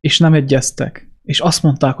egymással, és nem egyeztek, és azt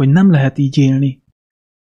mondták, hogy nem lehet így élni.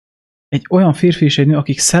 egy olyan férfi és egy nő,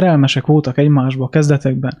 akik szerelmesek voltak egymásba a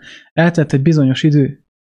kezdetekben, eltelt egy bizonyos idő,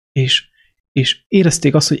 és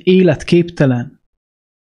érezték azt, hogy életképtelen.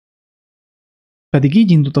 Pedig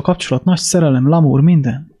így indult a kapcsolat, nagy szerelem, lamúr,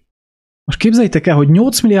 minden. Most képzeljétek el, hogy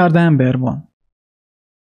 8 milliárd ember van.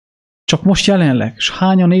 Csak most jelenleg, és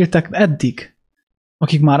hányan éltek eddig,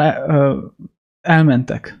 akik már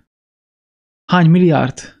elmentek. Hány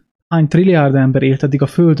milliárd, hány trilliárd ember élt eddig a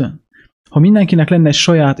Földön. Ha mindenkinek lenne egy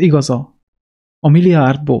saját igaza a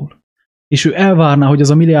milliárdból, és ő elvárná, hogy az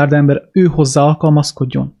a milliárd ember ő hozzá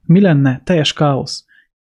alkalmazkodjon, mi lenne? Teljes káosz.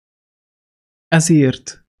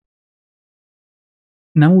 Ezért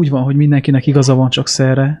nem úgy van, hogy mindenkinek igaza van csak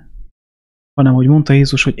szerre, hanem, hogy mondta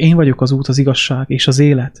Jézus, hogy én vagyok az út, az igazság és az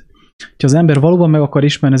élet. Ha az ember valóban meg akar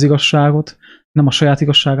ismerni az igazságot, nem a saját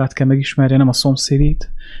igazságát kell megismerje, nem a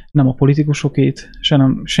szomszédét, nem a politikusokét, se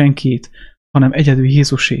nem senkit, hanem egyedül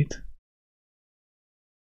Jézusét.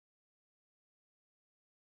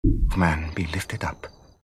 Man be lifted up,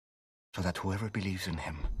 so that whoever believes in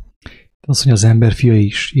him. Azt mondja, az ember fia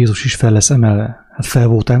is, Jézus is fel lesz emelve. Hát fel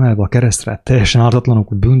volt emelve a keresztre, teljesen ártatlanul,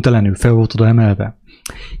 bűntelenül fel volt oda emelve.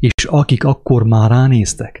 És akik akkor már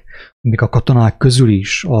ránéztek, még a katonák közül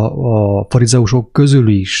is, a farizeusok közül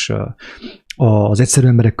is, az egyszerű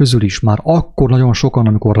emberek közül is, már akkor nagyon sokan,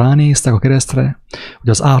 amikor ránéztek a keresztre, hogy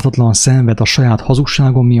az ártatlan szenved a saját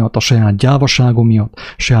hazugságom miatt, a saját gyávaságom miatt,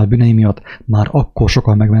 a saját bűnei miatt, már akkor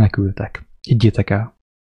sokan megmenekültek. Higgyétek el.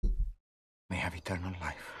 They have eternal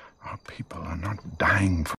life. Our people are not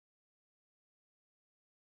dying for...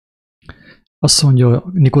 Azt mondja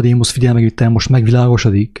Nikodémusz, figyelj meg, itt most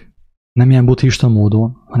megvilágosodik, nem ilyen buddhista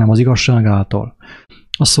módon, hanem az igazság által.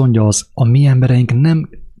 Azt mondja, a mi embereink nem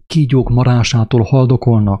kígyók marásától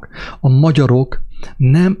haldokolnak. A magyarok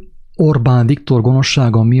nem Orbán Viktor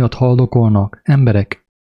gonoszsága miatt haldokolnak. Emberek,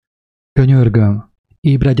 könyörgöm,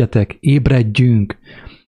 ébredjetek, ébredjünk.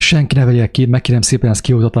 Senki ne vegye ki, megkérem szépen ezt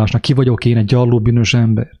kioktatásnak. Ki vagyok én, egy gyarló bűnös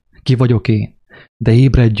ember? Ki vagyok én? De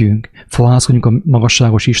ébredjünk, fohászkodjunk a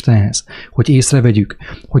magasságos Istenhez, hogy észrevegyük,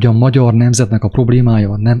 hogy a magyar nemzetnek a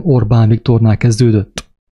problémája nem Orbán Viktornál kezdődött,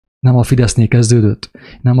 nem a Fidesznél kezdődött,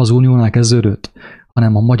 nem az Uniónál kezdődött,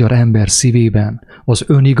 hanem a magyar ember szívében, az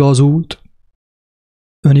önigazult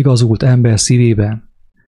ember szívében.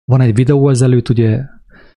 Van egy videó ezelőtt, ugye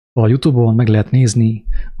a YouTube-on meg lehet nézni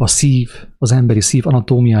a szív, az emberi szív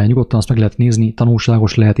anatómiája, nyugodtan azt meg lehet nézni,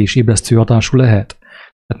 tanulságos lehet és ébresztő hatású lehet.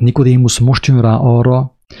 Tehát Nikodémusz most jön rá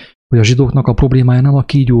arra, hogy a zsidóknak a problémája nem a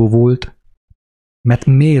kígyó volt, mert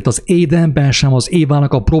miért az Édenben sem az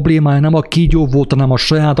Évának a problémája nem a kígyó volt, hanem a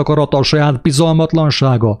saját akarata, a saját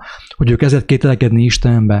bizalmatlansága, hogy ő kezdett kételkedni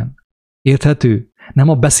Istenben. Érthető? Nem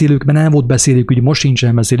a beszélők, mert nem volt beszélőkügy, most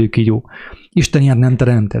sincsen beszélőkígyó. Isten ilyet nem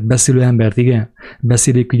teremtett. Beszélő embert, igen,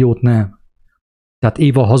 beszélőkígyót nem. Tehát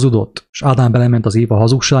Éva hazudott, és Ádám belement az Éva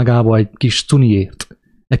hazugságába egy kis cuniért,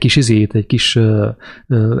 egy kis izét, egy kis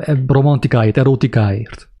romantikáért,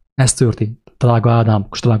 erotikáért. Ez történt. Drága Ádám,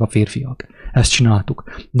 és drága férfiak. Ezt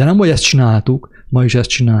csináltuk. De nem, hogy ezt csináltuk, ma is ezt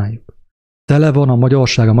csináljuk. Tele van a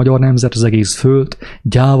magyarság, a magyar nemzet, az egész föld,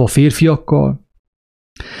 gyáva férfiakkal,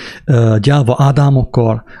 gyáva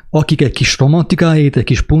Ádámokkal, akik egy kis romantikáért, egy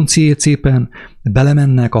kis punciért szépen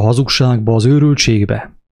belemennek a hazugságba, az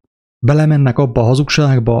őrültségbe. Belemennek abba a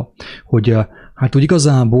hazugságba, hogy hát úgy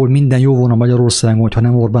igazából minden jó volna Magyarországon, hogyha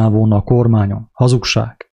nem Orbán volna a kormányon.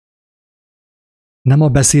 Hazugság. Nem a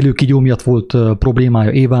beszélő kígyó miatt volt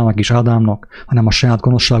problémája Évának és Ádámnak, hanem a saját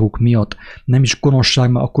gonoszságuk miatt. Nem is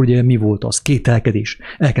gonoszság, mert akkor ugye mi volt az? Kételkedés.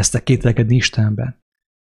 Elkezdtek kételkedni Istenben.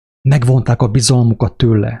 Megvonták a bizalmukat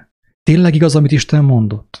tőle. Tényleg igaz, amit Isten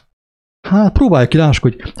mondott? Hát próbáljuk ki, lássuk,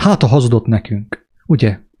 hogy hát a hazudott nekünk.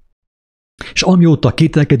 Ugye? És amióta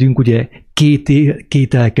kételkedünk, ugye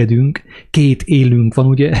kételkedünk, két élünk van,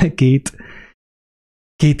 ugye?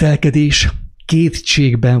 Kételkedés.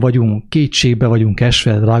 Kétségben vagyunk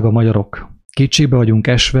esve, drága magyarok. Kétségbe vagyunk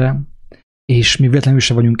esve, és mi véletlenül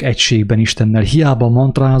sem vagyunk egységben Istennel. Hiába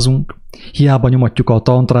mantrázunk, hiába nyomatjuk a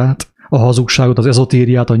tantrát, a hazugságot, az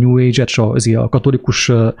ezotériát, a New Age-et, a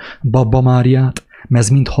katolikus babbamáriát, mert ez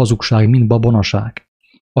mind hazugság, mind babonaság.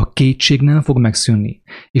 A kétség nem fog megszűnni,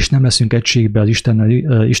 és nem leszünk egységben az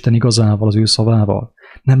Isten igazával, az ő szavával.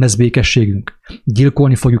 Nem lesz békességünk.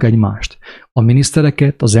 Gyilkolni fogjuk egymást. A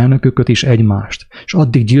minisztereket, az elnököket is egymást. És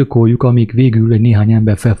addig gyilkoljuk, amíg végül egy néhány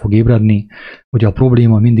ember fel fog ébredni, hogy a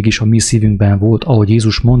probléma mindig is a mi szívünkben volt, ahogy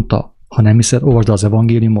Jézus mondta, ha nem hiszed, olvasd az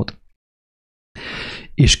evangéliumot.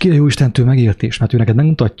 És kérj jó Istentől megértés, mert ő neked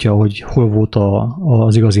megmutatja, hogy hol volt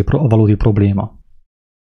az igazi, a valódi probléma.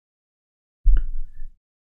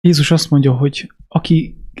 Jézus azt mondja, hogy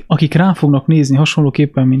akik rá fognak nézni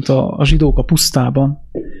hasonlóképpen, mint a zsidók a pusztában,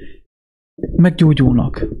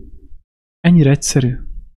 meggyógyulnak. Ennyire egyszerű?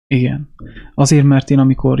 Igen. Azért, mert én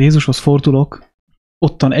amikor Jézushoz fordulok,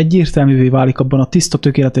 ottan egyértelművé válik abban a tiszta,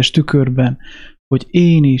 tökéletes tükörben, hogy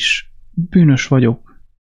én is bűnös vagyok.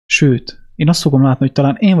 Sőt, én azt fogom látni, hogy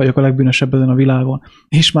talán én vagyok a legbűnösebb ezen a világon,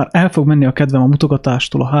 és már el fog menni a kedvem a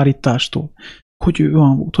mutogatástól, a hárítástól, hogy ő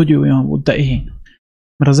olyan volt, de én.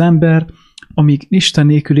 Mert az ember, amíg Isten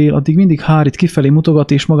nélkül él, addig mindig hárít, kifelé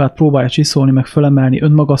mutogat, és magát próbálja csiszolni, meg felemelni,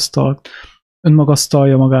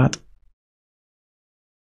 önmagasztalja magát.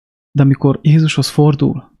 De amikor Jézushoz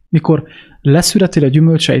fordul, mikor leszüreti a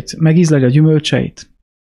gyümölcseit, megízleli a gyümölcseit,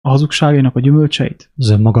 a hazugságainak a gyümölcseit. Az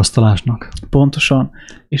önmagasztalásnak. Pontosan.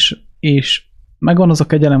 És megvan az a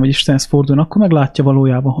kegyelem, hogy Istenhez forduljon, akkor meglátja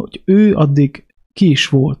valójában, hogy ő addig ki is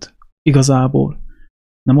volt igazából.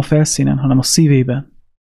 Nem a felszínen, hanem a szívében.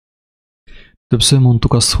 Többször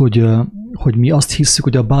mondtuk azt, hogy mi azt hiszük,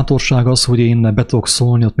 hogy a bátorság az, hogy én be tudok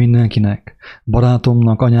szólni ott mindenkinek.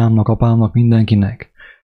 Barátomnak, anyámnak, apámnak, mindenkinek.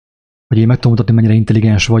 Hogy én meg tudom mutatni, mennyire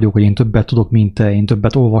intelligens vagyok, hogy én többet tudok, mint te, én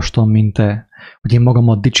többet olvastam, mint te, hogy én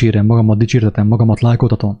magamat dicsérem, magamat dicsértetem, magamat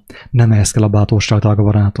lájkoltatom. Nem ehhez kell a bátorság, drága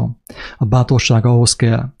barátom. A bátorság ahhoz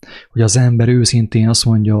kell, hogy az ember őszintén azt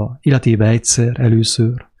mondja, életébe egyszer,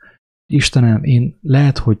 először, Istenem, én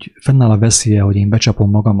lehet, hogy fennáll a veszélye, hogy én becsapom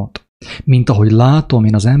magamat. Mint ahogy látom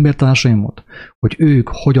én az embertársaimat, hogy ők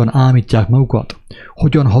hogyan ámítják magukat,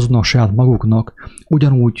 hogyan hazudnak saját maguknak,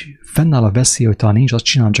 ugyanúgy fennáll a veszély, hogy talán én is azt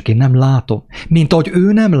csinálom, csak én nem látom. Mint ahogy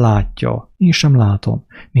ő nem látja, én sem látom.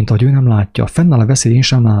 Mint ahogy ő nem látja, fennáll a veszély, én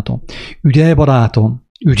sem látom. Ügyelj, barátom,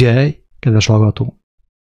 ügyelj, kedves hallgató.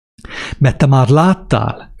 Mert te már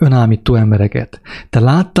láttál önállító embereket. Te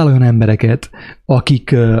láttál olyan embereket,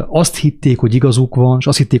 akik azt hitték, hogy igazuk van, és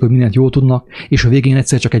azt hitték, hogy mindent jól tudnak, és a végén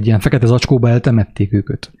egyszer csak egy ilyen fekete zacskóba eltemették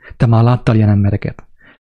őket. Te már láttál ilyen embereket.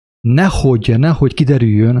 Nehogy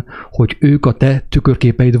kiderüljön, hogy ők a te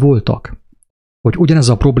tükörképeid voltak. Hogy ugyanez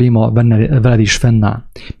a probléma veled is fennáll.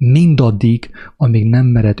 Mindaddig, amíg nem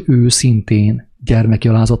mered őszintén gyermeki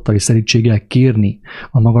alázattal és szerítséggel kérni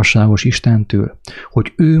a magasságos Istentől,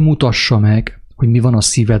 hogy ő mutassa meg, hogy mi van a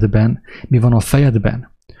szívedben, mi van a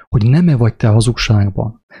fejedben, hogy nem-e vagy te a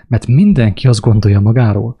hazugságban, mert mindenki azt gondolja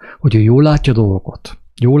magáról, hogy ő jól látja dolgokat.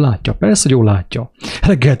 Jól látja, persze, hogy jól látja.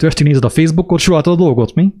 Reggeltől estig nézed a Facebookot, soha a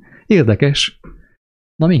dolgot, mi? Érdekes.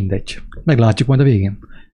 Na mindegy, meglátjuk majd a végén.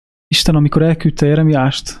 Isten, amikor elküldte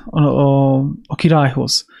Jeremiást a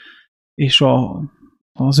királyhoz, és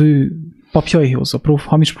az ő papjaihoz, a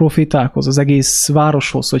hamis profétákhoz, az egész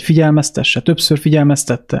városhoz, hogy figyelmeztesse, többször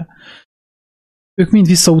figyelmeztette. Ők mind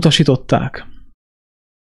visszautasították.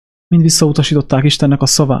 Mind visszautasították Istennek a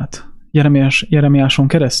szavát, Jeremiáson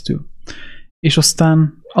keresztül. És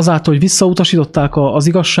aztán azáltal, hogy visszautasították az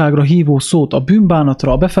igazságra hívó szót, a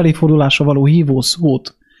bűnbánatra, a befelé fordulásra való hívó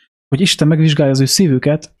szót, hogy Isten megvizsgálja az ő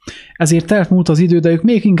szívüket, ezért telt múlt az idő, de ők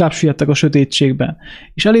még inkább süllyedtek a sötétségben.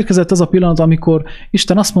 És elérkezett az a pillanat, amikor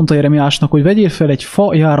Isten azt mondta Jeremiásnak, hogy vegyél fel egy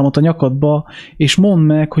fajáramot a nyakadba, és mondd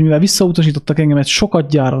meg, hogy mivel visszautasítottak engemet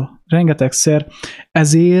sokadjára, rengetegszer,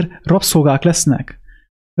 ezért rabszolgák lesznek.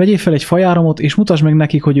 Vegyél fel egy fajáramot, és mutasd meg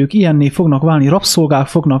nekik, hogy ők ilyenné fognak válni, rabszolgák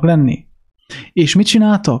fognak lenni. És mit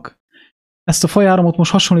csináltak? Ezt a fajáramot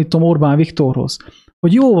most hasonlítom Orbán Viktorhoz.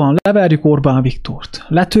 Hogy jó van, leverjük Orbán Viktort,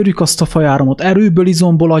 letörjük azt a fajáramot, erőből,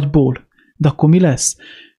 izomból, agyból. De akkor mi lesz?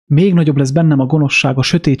 Még nagyobb lesz bennem a gonoszság, a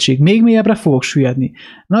sötétség, még mélyebbre fogok süllyedni.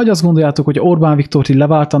 Nehogy azt gondoljátok, hogy Orbán Viktort így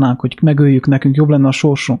leváltanánk, hogy megöljük, nekünk jobb lenne a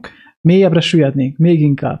sorsunk. Mélyebbre süllyednénk, még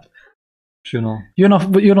inkább.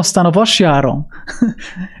 Jön aztán a vasjáram.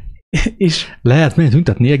 És lehet menni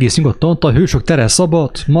tüntetni egész nyugodtan, a hősök tere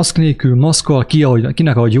szabad, maszk nélkül, maszkkal,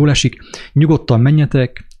 kinek ahogy jól esik, nyugodtan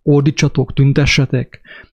menjetek, ordítsatok, tüntessetek,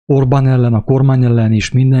 Orbán ellen, a kormány ellen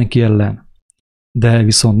és mindenki ellen. De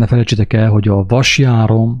viszont ne felejtsétek el, hogy a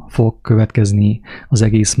vasjárom fog következni az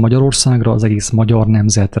egész Magyarországra, az egész magyar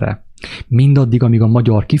nemzetre. Mindaddig, amíg a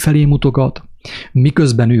magyar kifelé mutogat,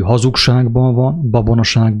 miközben ő hazugságban van,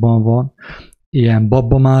 babonaságban van, ilyen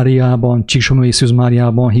Babba Máriában, Csíksomói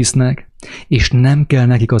Máriában hisznek, és nem kell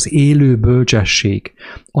nekik az élő bölcsesség,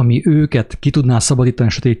 ami őket ki tudná szabadítani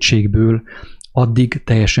a sötétségből, addig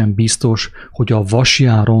teljesen biztos, hogy a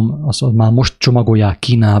vasjárom az már most csomagolják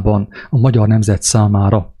Kínában a magyar nemzet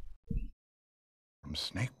számára.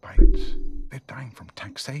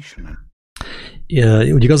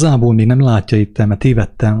 Úgy igazából még nem látja itt, mert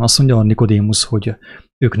tévedtem. Azt mondja a Nikodémusz, hogy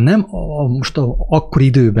ők nem most akkori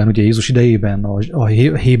időben, ugye Jézus idejében a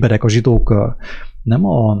héberek, a zsidók nem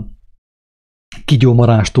a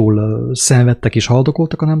kigyomarástól szenvedtek és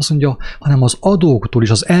haldokoltak, hanem azt mondja, hanem az adóktól és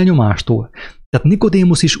az elnyomástól. Tehát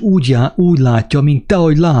Nikodémusz is úgy látja, mint te,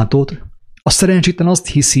 ahogy látod, A szerencsétlen azt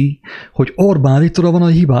hiszi, hogy Orbán Viktorra van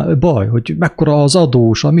a baj, hogy mekkora az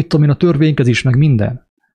adós, mit tudom én, a törvénykezés, meg minden.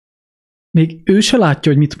 Még ő se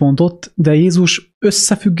látja, hogy mit mondott, de Jézus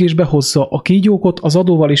összefüggésbe hozza a kígyókot az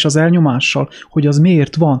adóval és az elnyomással, hogy az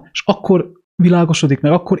miért van, és akkor világosodik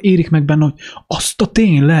meg, akkor érik meg benne, hogy azt a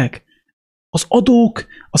tényleg, az adók,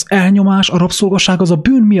 az elnyomás, a rabszolgaság az a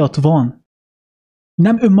bűn miatt van.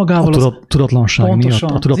 Nem önmagával a tudatlanság pontosan,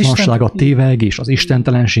 miatt, a tudatlanság, a tévegés, az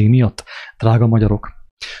istentelenség miatt, drága magyarok.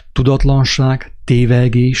 Tudatlanság,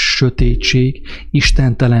 tévegés, sötétség,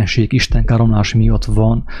 istentelenség, istenkáromlás miatt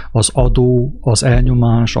van az adó, az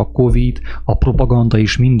elnyomás, a Covid, a propaganda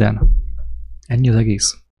és minden. Ennyi az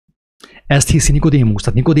egész. Ezt hiszi Nikodémusz.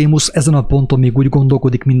 Tehát Nikodémusz ezen a ponton még úgy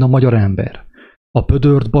gondolkodik, mint a magyar ember. A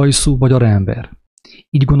pödört bajszú magyar ember.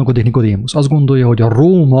 Így gondolkodik Nikodémusz. Azt gondolja, hogy a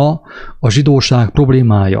Róma a zsidóság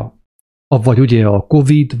problémája, vagy ugye a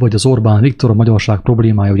Covid, vagy az Orbán Viktor a magyarság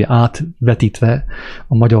problémája, ugye átvetítve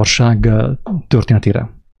a magyarság történetére.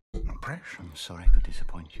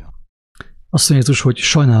 Azt mondja Jézus, hogy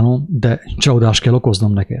sajnálom, de csalódást kell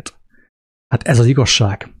okoznom neked. Hát ez az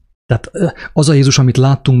igazság. Tehát az a Jézus, amit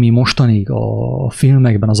láttunk mi mostanig a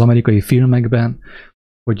filmekben, az amerikai filmekben,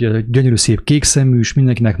 hogy gyönyörű szép kékszeműs,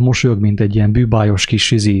 mindenkinek mosolyog, mint egy ilyen bűbájos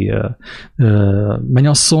kis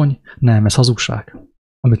mennyasszony. Nem, ez hazugság.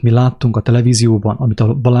 Amit mi láttunk a televízióban, amit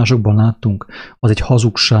a vallásokban láttunk, az egy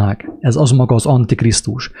hazugság. Ez az maga az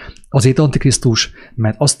Antikrisztus. Azért Antikrisztus,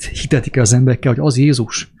 mert azt hitetik el az emberekkel, hogy az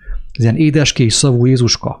Jézus. Ez ilyen édeskés szavú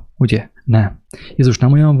Jézuska, ugye? Nem. Jézus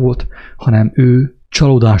nem olyan volt, hanem ő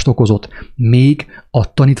csalódást okozott. Még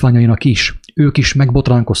a tanítványainak is. Ők is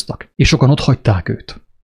megbotránkoztak, és sokan ott hagyták őt.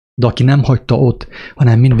 De aki nem hagyta ott,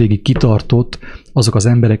 hanem mindvégig kitartott, azok az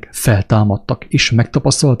emberek feltámadtak, és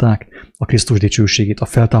megtapasztalták a Krisztus dicsőségét, a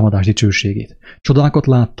feltámadás dicsőségét. Csodákat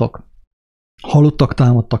láttak, halottak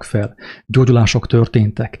támadtak fel, gyógyulások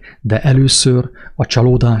történtek, de először a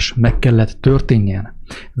csalódás meg kellett történjen.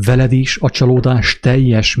 Veled is a csalódás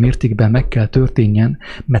teljes mértékben meg kell történjen,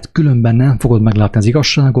 mert különben nem fogod meglátni az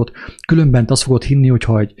igazságot, különben azt fogod hinni,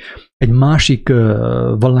 hogyha egy másik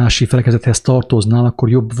vallási felekezethez tartoznál, akkor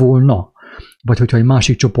jobb volna. Vagy hogyha egy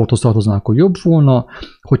másik csoporthoz tartoznál, akkor jobb volna,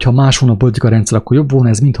 hogyha más volna a politika rendszer, akkor jobb volna,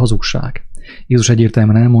 ez mind hazugság. Jézus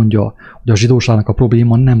egyértelműen elmondja, hogy a zsidóságnak a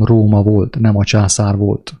probléma nem Róma volt, nem a császár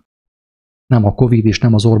volt. Nem a Covid és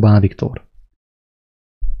nem az Orbán Viktor.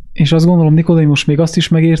 És azt gondolom, Nikodémus még azt is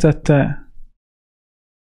megértette,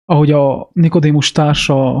 ahogy a Nikodémus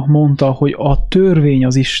társa mondta, hogy a törvény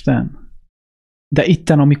az Isten. De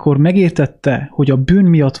itten, amikor megértette, hogy a bűn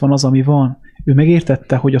miatt van az, ami van, ő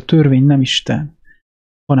megértette, hogy a törvény nem Isten,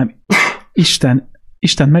 hanem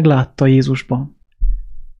Isten meglátta Jézusban.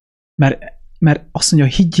 Mert azt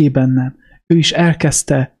mondja, higgyé bennem, ő is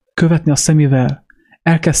elkezdte követni a szemével,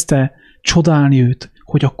 elkezdte csodálni őt,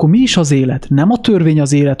 hogy akkor mi is az élet? Nem a törvény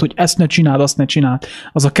az élet, hogy ezt ne csináld, azt ne csináld.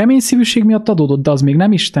 Az a kemény szívűség miatt adódott, de az még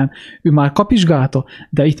nem Isten. Ő már kapizsgálta,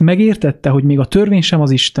 de itt megértette, hogy még a törvény sem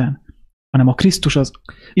az Isten, hanem a Krisztus az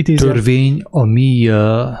idézet. Törvény a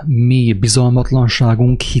mi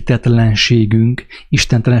bizalmatlanságunk, hitetlenségünk,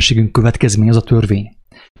 istentelenségünk következmény, az a törvény.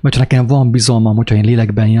 Mert ha nekem van bizalmam, hogyha én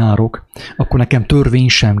lélekben járok, akkor nekem törvény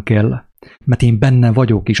sem kell. Mert én benne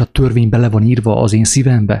vagyok, és a törvény bele van írva az én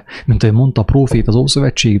szívembe, mint ahogy mondta a prófét az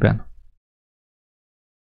Ószövetségben.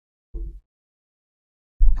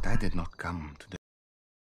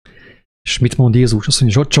 És mit mond Jézus? Azt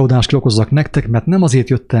mondja, hogy csalódást kell okozzak nektek, mert nem azért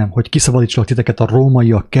jöttem, hogy kiszabadítsalak titeket a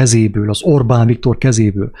rómaiak kezéből, az Orbán Viktor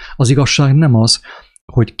kezéből. Az igazság nem az,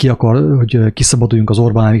 hogy kiszabaduljunk az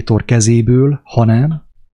Orbán Viktor kezéből, hanem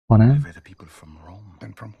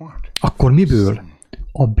akkor miből?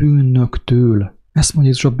 A bűnöktől. Ezt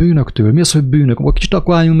mondja Jézus, a bűnöktől. Mi az, hogy bűnök? Akkor kicsit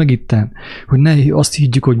akkor álljunk meg itten, hogy ne azt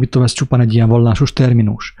higgyük, hogy mit tudom, ez csupán egy ilyen vallásos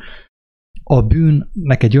terminus. A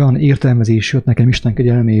bűnnek egy olyan értelmezés jött nekem Isten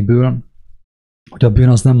kegyelméből, hogy a bűn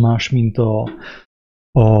az nem más, mint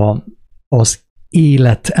az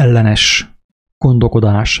életellenes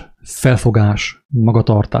gondolkodás, felfogás,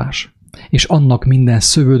 magatartás, és annak minden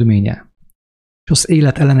szövődménye. És az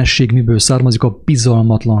életellenesség miből származik? A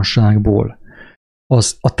bizalmatlanságból.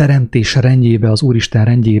 Az a teremtés rendjébe, az Úristen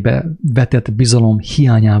rendjébe vetett bizalom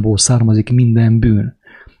hiányából származik minden bűn.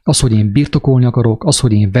 Az, hogy én birtokolni akarok, az,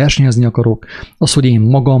 hogy én versenyezni akarok, az, hogy én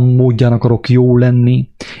magam módján akarok jó lenni,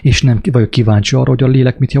 és nem vagyok kíváncsi arra, hogy a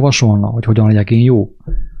lélek mit javasolna, hogy hogyan legyek én jó.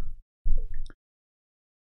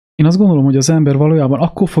 Én azt gondolom, hogy az ember valójában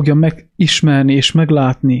akkor fogja megismerni és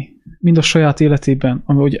meglátni, mind a saját életében,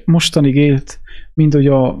 ahogy mostanig élt, mind hogy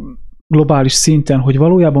a globális szinten, hogy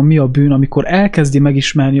valójában mi a bűn, amikor elkezdi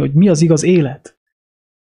megismerni, hogy mi az igaz élet.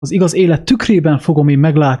 Az igaz élet tükrében fogom én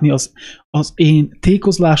meglátni az én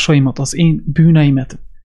tékozlásaimat, az én bűneimet.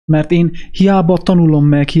 Mert én hiába tanulom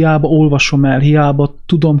meg, hiába olvasom el, hiába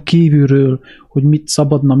tudom kívülről, hogy mit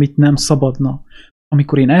szabadna, mit nem szabadna.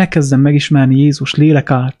 Amikor én elkezdem megismerni Jézus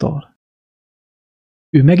lélek által,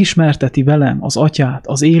 ő megismerteti velem az atyát,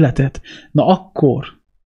 az életet, na akkor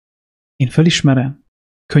én felismerem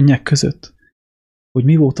könnyek között, hogy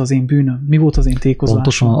mi volt az én bűnöm, mi volt az én tékozlásom.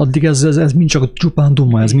 Pontosan, addig ez mind csak csupán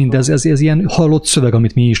duma, ez ilyen hallott szöveg,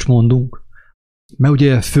 amit mi is mondunk. Mert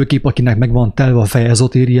ugye főképp, akinek meg van telve a feje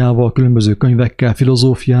ezotériával, különböző könyvekkel,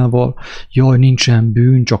 filozófiával, jaj, nincsen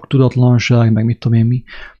bűn, csak tudatlanság, meg mit tudom én mi.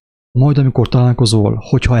 Majd amikor találkozol,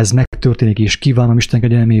 hogyha ez megtörténik, és kívánom Isten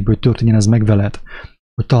kegyelméből, hogy történjen ez meg veled,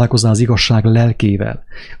 hogy találkozzál az igazság lelkével,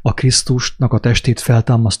 a Krisztusnak a testét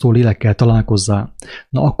feltámasztó lélekkel találkozzál,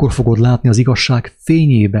 na akkor fogod látni az igazság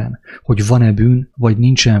fényében, hogy van-e bűn, vagy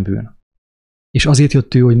nincsen bűn. És azért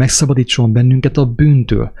jött ő, hogy megszabadítson bennünket a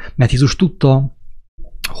bűntől, mert Jézus tudta,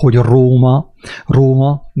 hogy Róma,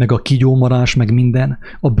 meg a kígyómarás, meg minden,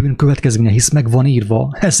 a bűn következménye, hisz meg van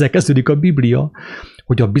írva, ezzel kezdődik a Biblia,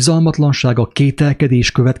 hogy a bizalmatlanság, a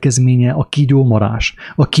kételkedés következménye a kígyómarás.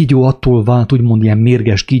 A kígyó attól vált, úgymond ilyen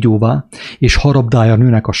mérges kígyóvá, és harabdálja a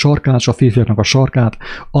nőnek a sarkát, és a férfiaknak a sarkát,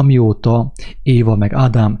 amióta Éva meg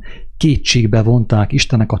Ádám kétségbe vonták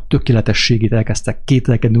Istennek a tökéletességét, elkezdtek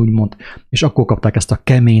kételkedni, úgymond, és akkor kapták ezt a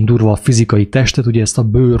kemény, durva fizikai testet, ugye ezt a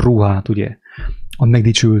bőrruhát, ugye, a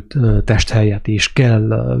megdicsült test helyett, és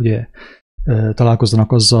kell, ugye,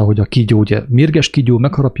 találkozzanak azzal, hogy a kígyó, ugye, mérges kígyó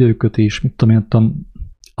megharapja őket, és mit tudom én,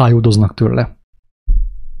 ájódoznak tőle.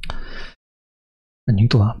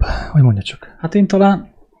 Menjünk tovább. Hogy mondja csak? Hát én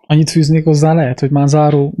talán annyit fűznék hozzá, lehet, hogy már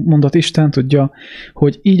záró mondat Isten tudja,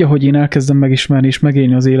 hogy így, ahogy én elkezdem megismerni és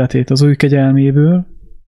megélni az életét az ő kegyelméből,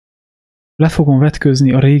 le fogom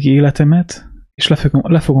vetközni a régi életemet, és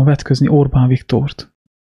le fogom vetközni Orbán Viktort.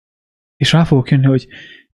 És rá fogok jönni, hogy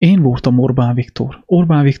én voltam Orbán Viktor.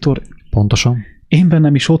 Orbán Viktor pontosan. Én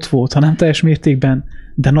bennem is ott volt, ha nem teljes mértékben,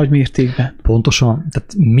 de nagy mértékben. Pontosan.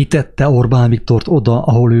 Tehát mi tette Orbán Viktort oda,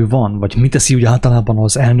 ahol ő van? Vagy mi teszi úgy általában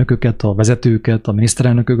az elnököket, a vezetőket, a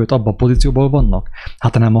miniszterelnököket abban a pozícióban vannak?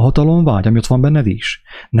 Hát nem a hatalomvágy, ami ott van benned is?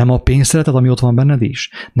 Nem a pénzszeretet, ami ott van benned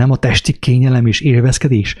is? Nem a testi kényelem és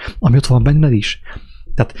élvezkedés, ami ott van benned is?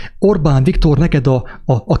 Tehát Orbán Viktor neked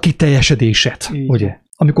a kiteljesedésed, ugye?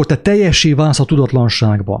 Amikor te teljessé válsz a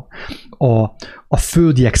tudatlanságban, a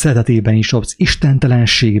földiek szeretetében is, az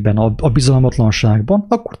istentelenségben, a bizalmatlanságban,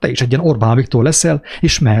 akkor te is egy ilyen Orbán Viktor leszel,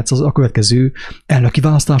 és mehetsz a következő elnöki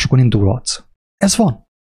választásokon indulhatsz. Ez van.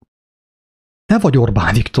 Te vagy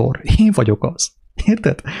Orbán Viktor, én vagyok az.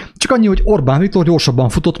 Érted? Csak annyi, hogy Orbán Viktor gyorsabban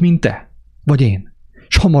futott, mint te, vagy én.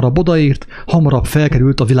 És hamarabb odaért, hamarabb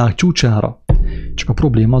felkerült a világ csúcsára. Csak a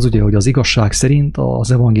probléma az ugye, hogy az igazság szerint,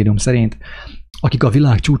 az evangélium szerint, akik a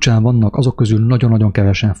világ csúcsán vannak, azok közül nagyon-nagyon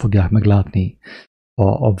kevesen fogják meglátni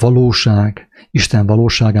a valóság, Isten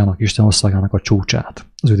valóságának, Isten országának a csúcsát,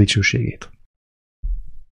 az ő dicsőségét.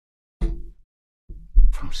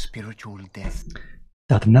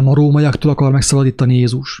 Tehát nem a rómaiaktól akar megszabadítani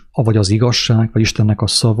Jézus, vagy az igazság, vagy Istennek a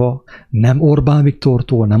szava, nem Orbán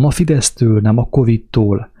Viktortól, nem a Fidesztől, nem a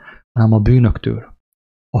Covid-tól, hanem a bűnöktől,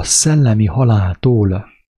 a szellemi haláltól.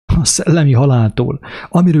 A szellemi haláltól,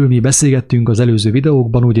 amiről mi beszélgettünk az előző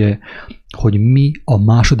videókban, ugye, hogy mi a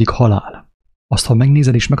második halál. Azt, ha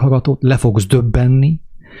megnézed és meghallgatod, le fogsz döbbenni,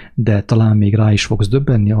 de talán még rá is fogsz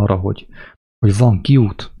döbbenni arra, hogy van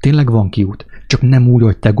kiút, tényleg van kiút, csak nem úgy,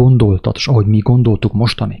 hogy te gondoltad, és ahogy mi gondoltuk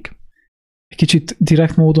mostanig. Egy kicsit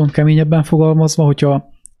direkt módon, keményebben fogalmazva, hogyha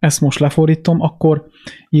ezt most lefordítom, akkor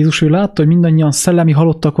Jézus ő látta, hogy mindannyian szellemi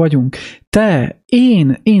halottak vagyunk.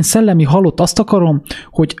 Én szellemi halott, azt akarom,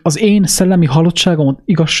 hogy az én szellemi halottságom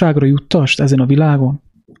igazságra juttasd ezen a világon,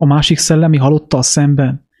 a másik szellemi halottal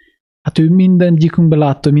szemben. Hát ő mindegyikünkben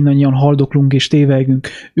látta, hogy mindannyian haldoklunk és tévegünk.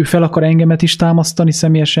 Ő fel akar engemet is támasztani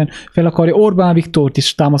személyesen, fel akarja Orbán Viktort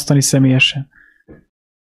is támasztani személyesen.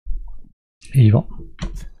 Így van.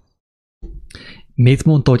 Miért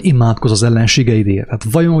mondta, hogy imádkozz az ellenségeidért? Hát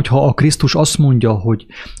vajon, hogyha a Krisztus azt mondja, hogy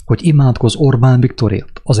imádkozz Orbán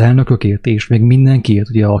Viktorért, az elnökökért és még mindenkiért,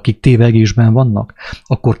 ugye, akik tévegésben vannak,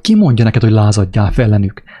 akkor ki mondja neked, hogy lázadjál fel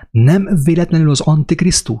ellenük? Nem véletlenül az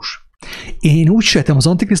Antikrisztus? Én úgy sejtem, az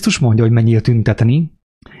Antikrisztus mondja, hogy menjél tüntetni,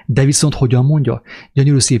 de viszont hogyan mondja?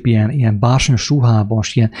 Gyönyörű szép ilyen bársonyos ruhában,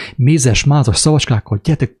 és ilyen mézes, mázas szavacskákkal,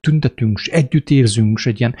 gyertek, tüntetünk, és együtt érzünk, és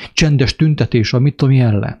egy ilyen csendes tüntetés, amit tudom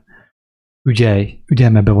ellen. Ügyelj,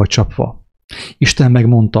 mert be vagy csapva. Isten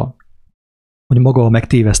megmondta, hogy maga a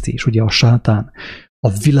megtévesztés, ugye a sátán, a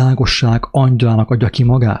világosság angyalának adja ki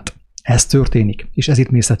magát, Ez történik, és ezért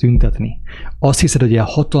mész el tüntetni. Azt hiszed, hogy ilyen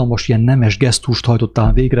hatalmas, ilyen nemes gesztust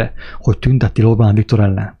hajtottál végre, hogy tüntettél Orbán Viktor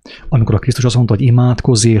ellen. Amikor a Krisztus azt mondta, hogy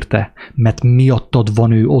imádkozz érte, mert miattad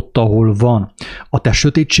van ő ott, ahol van. A te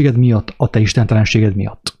sötétséged miatt, a te istentelenséged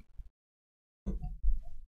miatt.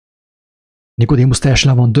 Nikodémusz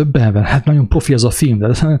teljesen van döbbenve. Hát nagyon profi ez a film,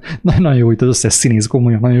 de nagyon jó itt az összes színész,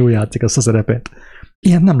 komolyan nagyon jól játszik ezt a szerepet.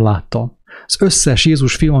 Ilyet nem láttam. Az összes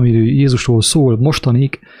Jézus film, ami Jézusról szól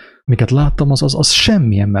mostanig, amiket láttam, az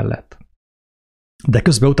semmilyen mellett. De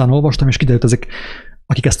közben utána olvastam, és kiderült, ezek,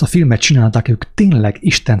 akik ezt a filmet csinálták, ők tényleg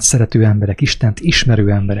Istent szerető emberek, Istent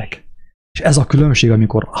ismerő emberek. És ez a különbség,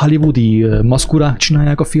 amikor hollywoodi maszkurák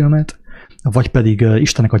csinálják a filmet, vagy pedig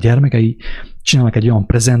Istennek a gyermekei csinálnak egy olyan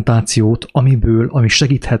prezentációt, ami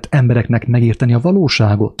segíthet embereknek megérteni a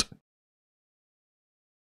valóságot.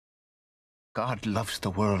 God loves the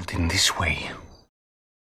world in this way.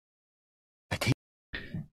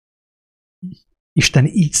 Isten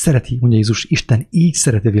így szereti, mondja Jézus, Isten így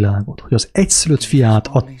szereti a világot, hogy az egyszülött fiát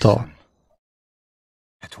adta,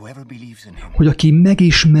 hogy aki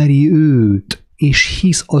megismeri őt, és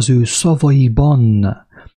hisz az ő szavaiban,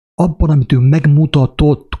 abban, amit ő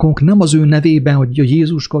megmutatott, nem az ő nevében, hogy a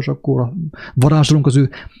Jézuska, akkor varázsolunk az ő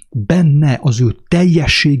benne, az ő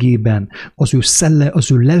teljességében,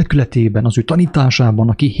 az ő lelkületében, az ő tanításában,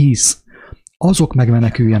 aki hisz, azok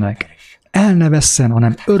megmeneküljenek. El ne vesszen,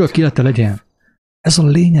 hanem örök élete legyen. Ez a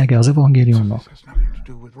lényege az evangéliumnak.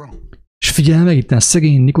 És figyelj meg, itt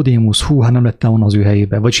szegény Nikodémusz, hát nem lettem volna az ő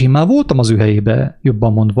helyébe. Vagyis én már voltam az ő helyébe,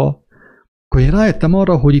 jobban mondva. Akkor én rájöttem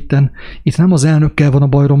arra, hogy itt nem az elnökkel van a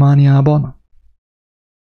baj Romániában,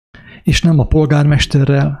 és nem a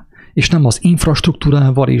polgármesterrel, és nem az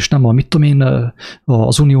infrastruktúrával, és nem a,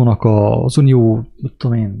 az unió,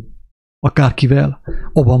 akárkivel,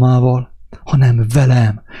 Obamával, hanem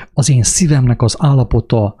velem. Az én szívemnek az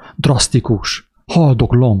állapota drasztikus,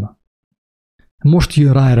 haldoklom. Most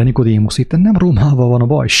jön rá erre Nikodémusz, itt nem Rómával van a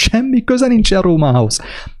baj, semmi köze nincsen Rómához.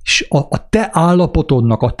 És a te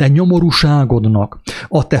állapotodnak, a te nyomorúságodnak,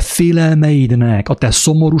 a te félelmeidnek, a te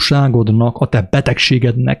szomorúságodnak, a te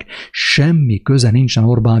betegségednek semmi köze nincsen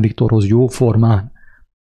Orbán Viktorhoz jóformán.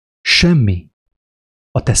 Semmi.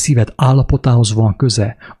 A te szíved állapotához van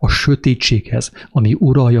köze, a sötétséghez, ami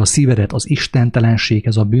uralja a szívedet, az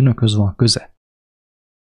istentelenséghez, a bűnökhöz van köze.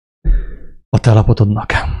 A te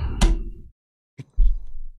állapotodnak.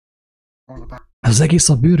 Az egész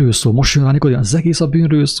a bűnről szól, most jön rá Nikodém, az egész a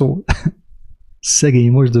bűnről szól.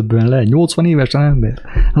 Szegény most döbben le, 80 évesen ember.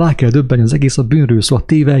 Rá kell döbbenni, az egész a bűnről szól, a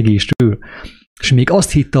tévegésről. És még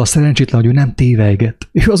azt hitte a szerencsétlen, hogy ő nem tévegett.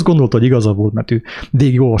 Ő azt gondolta, hogy igaza volt, mert ő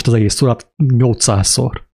végigolvasta az egész szórát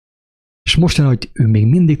 800-szor. És most jön, hogy ő még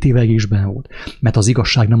mindig tévegésben volt, mert az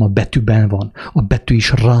igazság nem a betűben van. A betű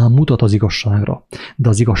is rámutat az igazságra. De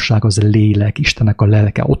az igazság az lélek, Istennek a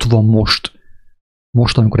lelke, ott van most.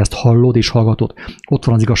 Most, amikor ezt hallod és hallgatod, ott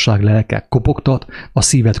van az igazság lelke, kopogtat a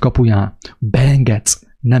szíved kapuján. Beengedsz,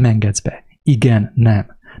 nem engedsz be. Igen, nem.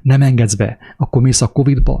 Nem engedsz be, akkor mész a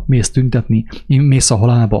Covid-ba, mész tüntetni, mész a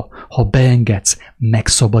halálba. Ha beengedsz,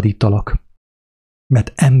 megszabadítalak.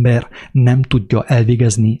 Mert ember nem tudja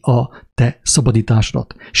elvégezni a te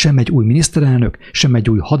szabadításodat. Sem egy új miniszterelnök, sem egy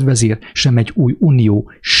új hadvezér, sem egy új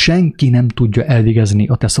unió. Senki nem tudja elvégezni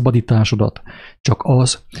a te szabadításodat. Csak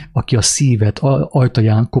az, aki a szíved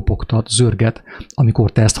ajtaján kopogtat, zörget,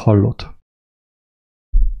 amikor te ezt hallod.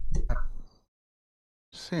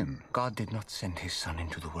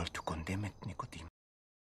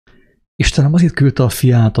 Istenem azért küldte a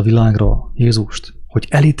fiát a világra, Jézust, hogy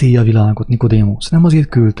elítélje a világot, Nikodémusz. Nem azért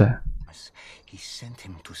küldte,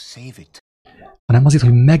 hanem azért,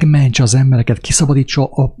 hogy megmentse az embereket, kiszabadítsa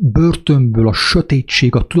a börtönből, a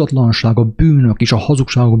sötétség, a tudatlanság, a bűnök és a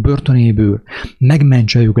hazugságok börtönéből.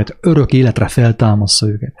 Megmentse őket, örök életre feltámassza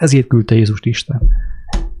őket. Ezért küldte Jézust Isten.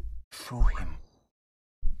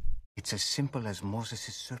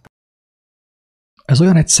 Ez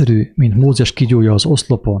olyan egyszerű, mint Mózes kígyója az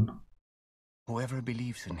oszlopon.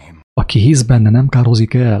 Aki hisz benne, nem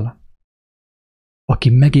kározik el.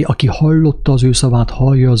 Aki hallotta az ő szavát,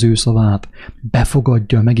 hallja az ő szavát,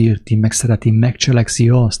 befogadja, megérti, megszereti, megcselekszi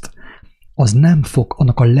azt, az nem fog,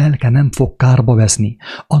 annak a lelke nem fog kárba veszni.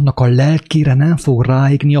 Annak a lelkére nem fog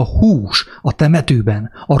ráégni a hús a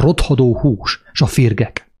temetőben, a rothadó hús és a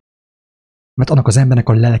férgek. Mert annak az embernek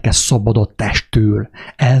a lelke szabad a testtől,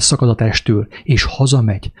 elszakad a testtől, és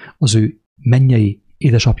hazamegy az ő mennyei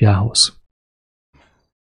édesapjához.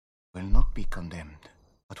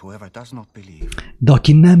 De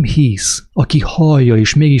aki nem hisz, aki hallja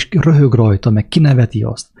és mégis röhög rajta, meg kineveti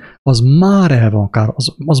azt, az már el van kár,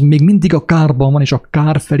 az még mindig a kárban van, és a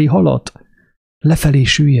kár felé halad. Lefelé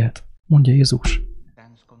süllyed. mondja Jézus.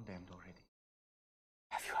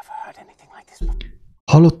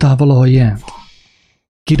 Hallottál valaha ilyent?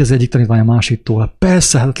 Kérdez egyik tanítvány a másiktól.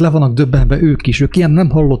 Persze, hát le vannak döbbenve ők is, ők ilyen nem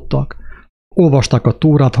hallottak. Olvasták a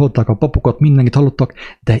Tórát, hallották a papokat, mindenkit hallottak,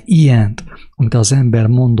 de ilyent, amit az ember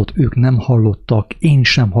mondott, ők nem hallottak, én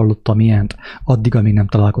sem hallottam ilyent, addig, amíg nem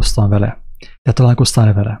találkoztam vele. Te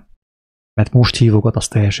találkoztál vele? Mert most hívogat, az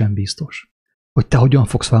teljesen biztos. Hogy te hogyan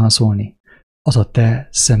fogsz válaszolni, az a te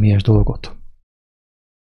személyes dolgot.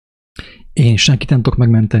 Én senkit nem tudok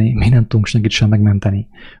megmenteni, mi nem tudunk senkit sem megmenteni.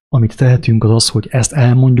 Amit tehetünk, az az, hogy ezt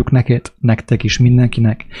elmondjuk nektek is,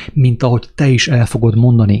 mindenkinek, mint ahogy te is el fogod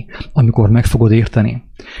mondani, amikor meg fogod érteni.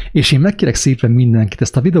 És én megkérek szépen mindenkit,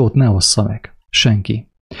 ezt a videót ne ossza meg. Senki.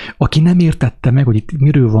 Aki nem értette meg, hogy itt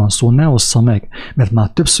miről van szó, ne ossza meg, mert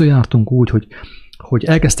már többször jártunk úgy, hogy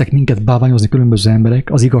elkezdtek minket báványozni különböző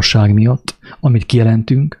emberek az igazság miatt, amit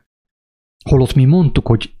kijelentünk, holott mi mondtuk,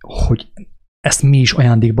 hogy ezt mi is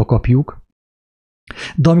ajándékba kapjuk,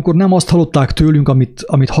 de amikor nem azt hallották tőlünk,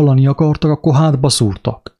 amit hallani akartak, akkor hátba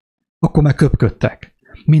szúrtak. Akkor meg köpködtek.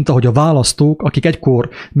 Mint ahogy a választók, akik egykor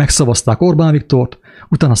megszavazták Orbán Viktort,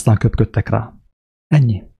 utána aztán köpködtek rá.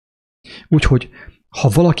 Ennyi. Úgyhogy, ha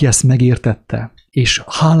valaki ezt megértette, és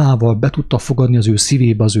hálával be tudta fogadni az ő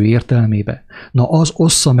szívébe, az ő értelmébe, na az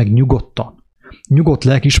ossza meg nyugodtan. Nyugodt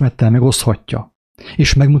lelkiismerettel megoszthatja.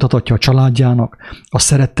 És megmutathatja a családjának, a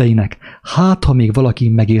szeretteinek, hát ha még valaki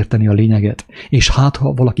megérteni a lényeget, és hát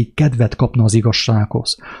ha valaki kedvet kapna az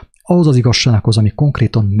igazsághoz, ahhoz az igazsághoz, ami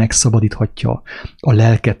konkrétan megszabadíthatja a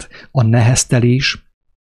lelket, a neheztelés,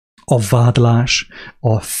 a vádlás,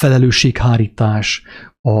 a felelősséghárítás,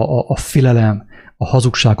 a félelem, a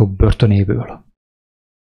hazugságok börtönéből.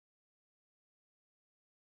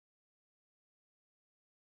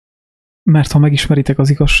 Mert ha megismeritek az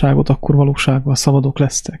igazságot, akkor valóságban szabadok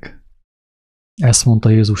lesztek. Ezt mondta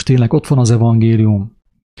Jézus. Tényleg ott van az evangélium.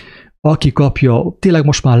 Aki kapja, tényleg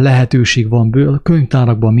most már lehetőség van,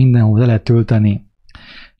 könyvtárakban mindenhol le lehet tölteni.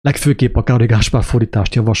 Legfőképp a Károly Gáspár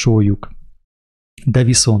fordítást javasoljuk. De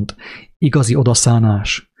viszont igazi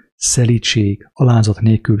odaszánás, szelídség, alázat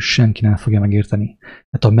nélkül senki nem fogja megérteni.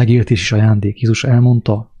 Mert a megértés is ajándék. Jézus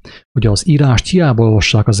elmondta, hogy az írást hiába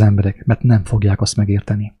olvassák az emberek, mert nem fogják azt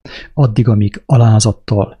megérteni. Addig, amíg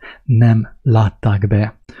alázattal nem látták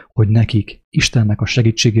be, hogy nekik Istennek a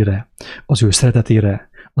segítségére, az ő szeretetére,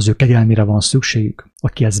 az ő kegyelmére van szükségük.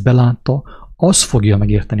 Aki ezt belátta, az fogja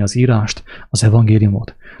megérteni az írást, az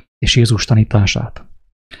evangéliumot és Jézus tanítását.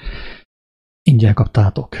 Ingyen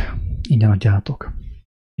kaptátok, ingyen adjátok.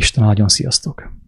 Isten áldjon, sziasztok!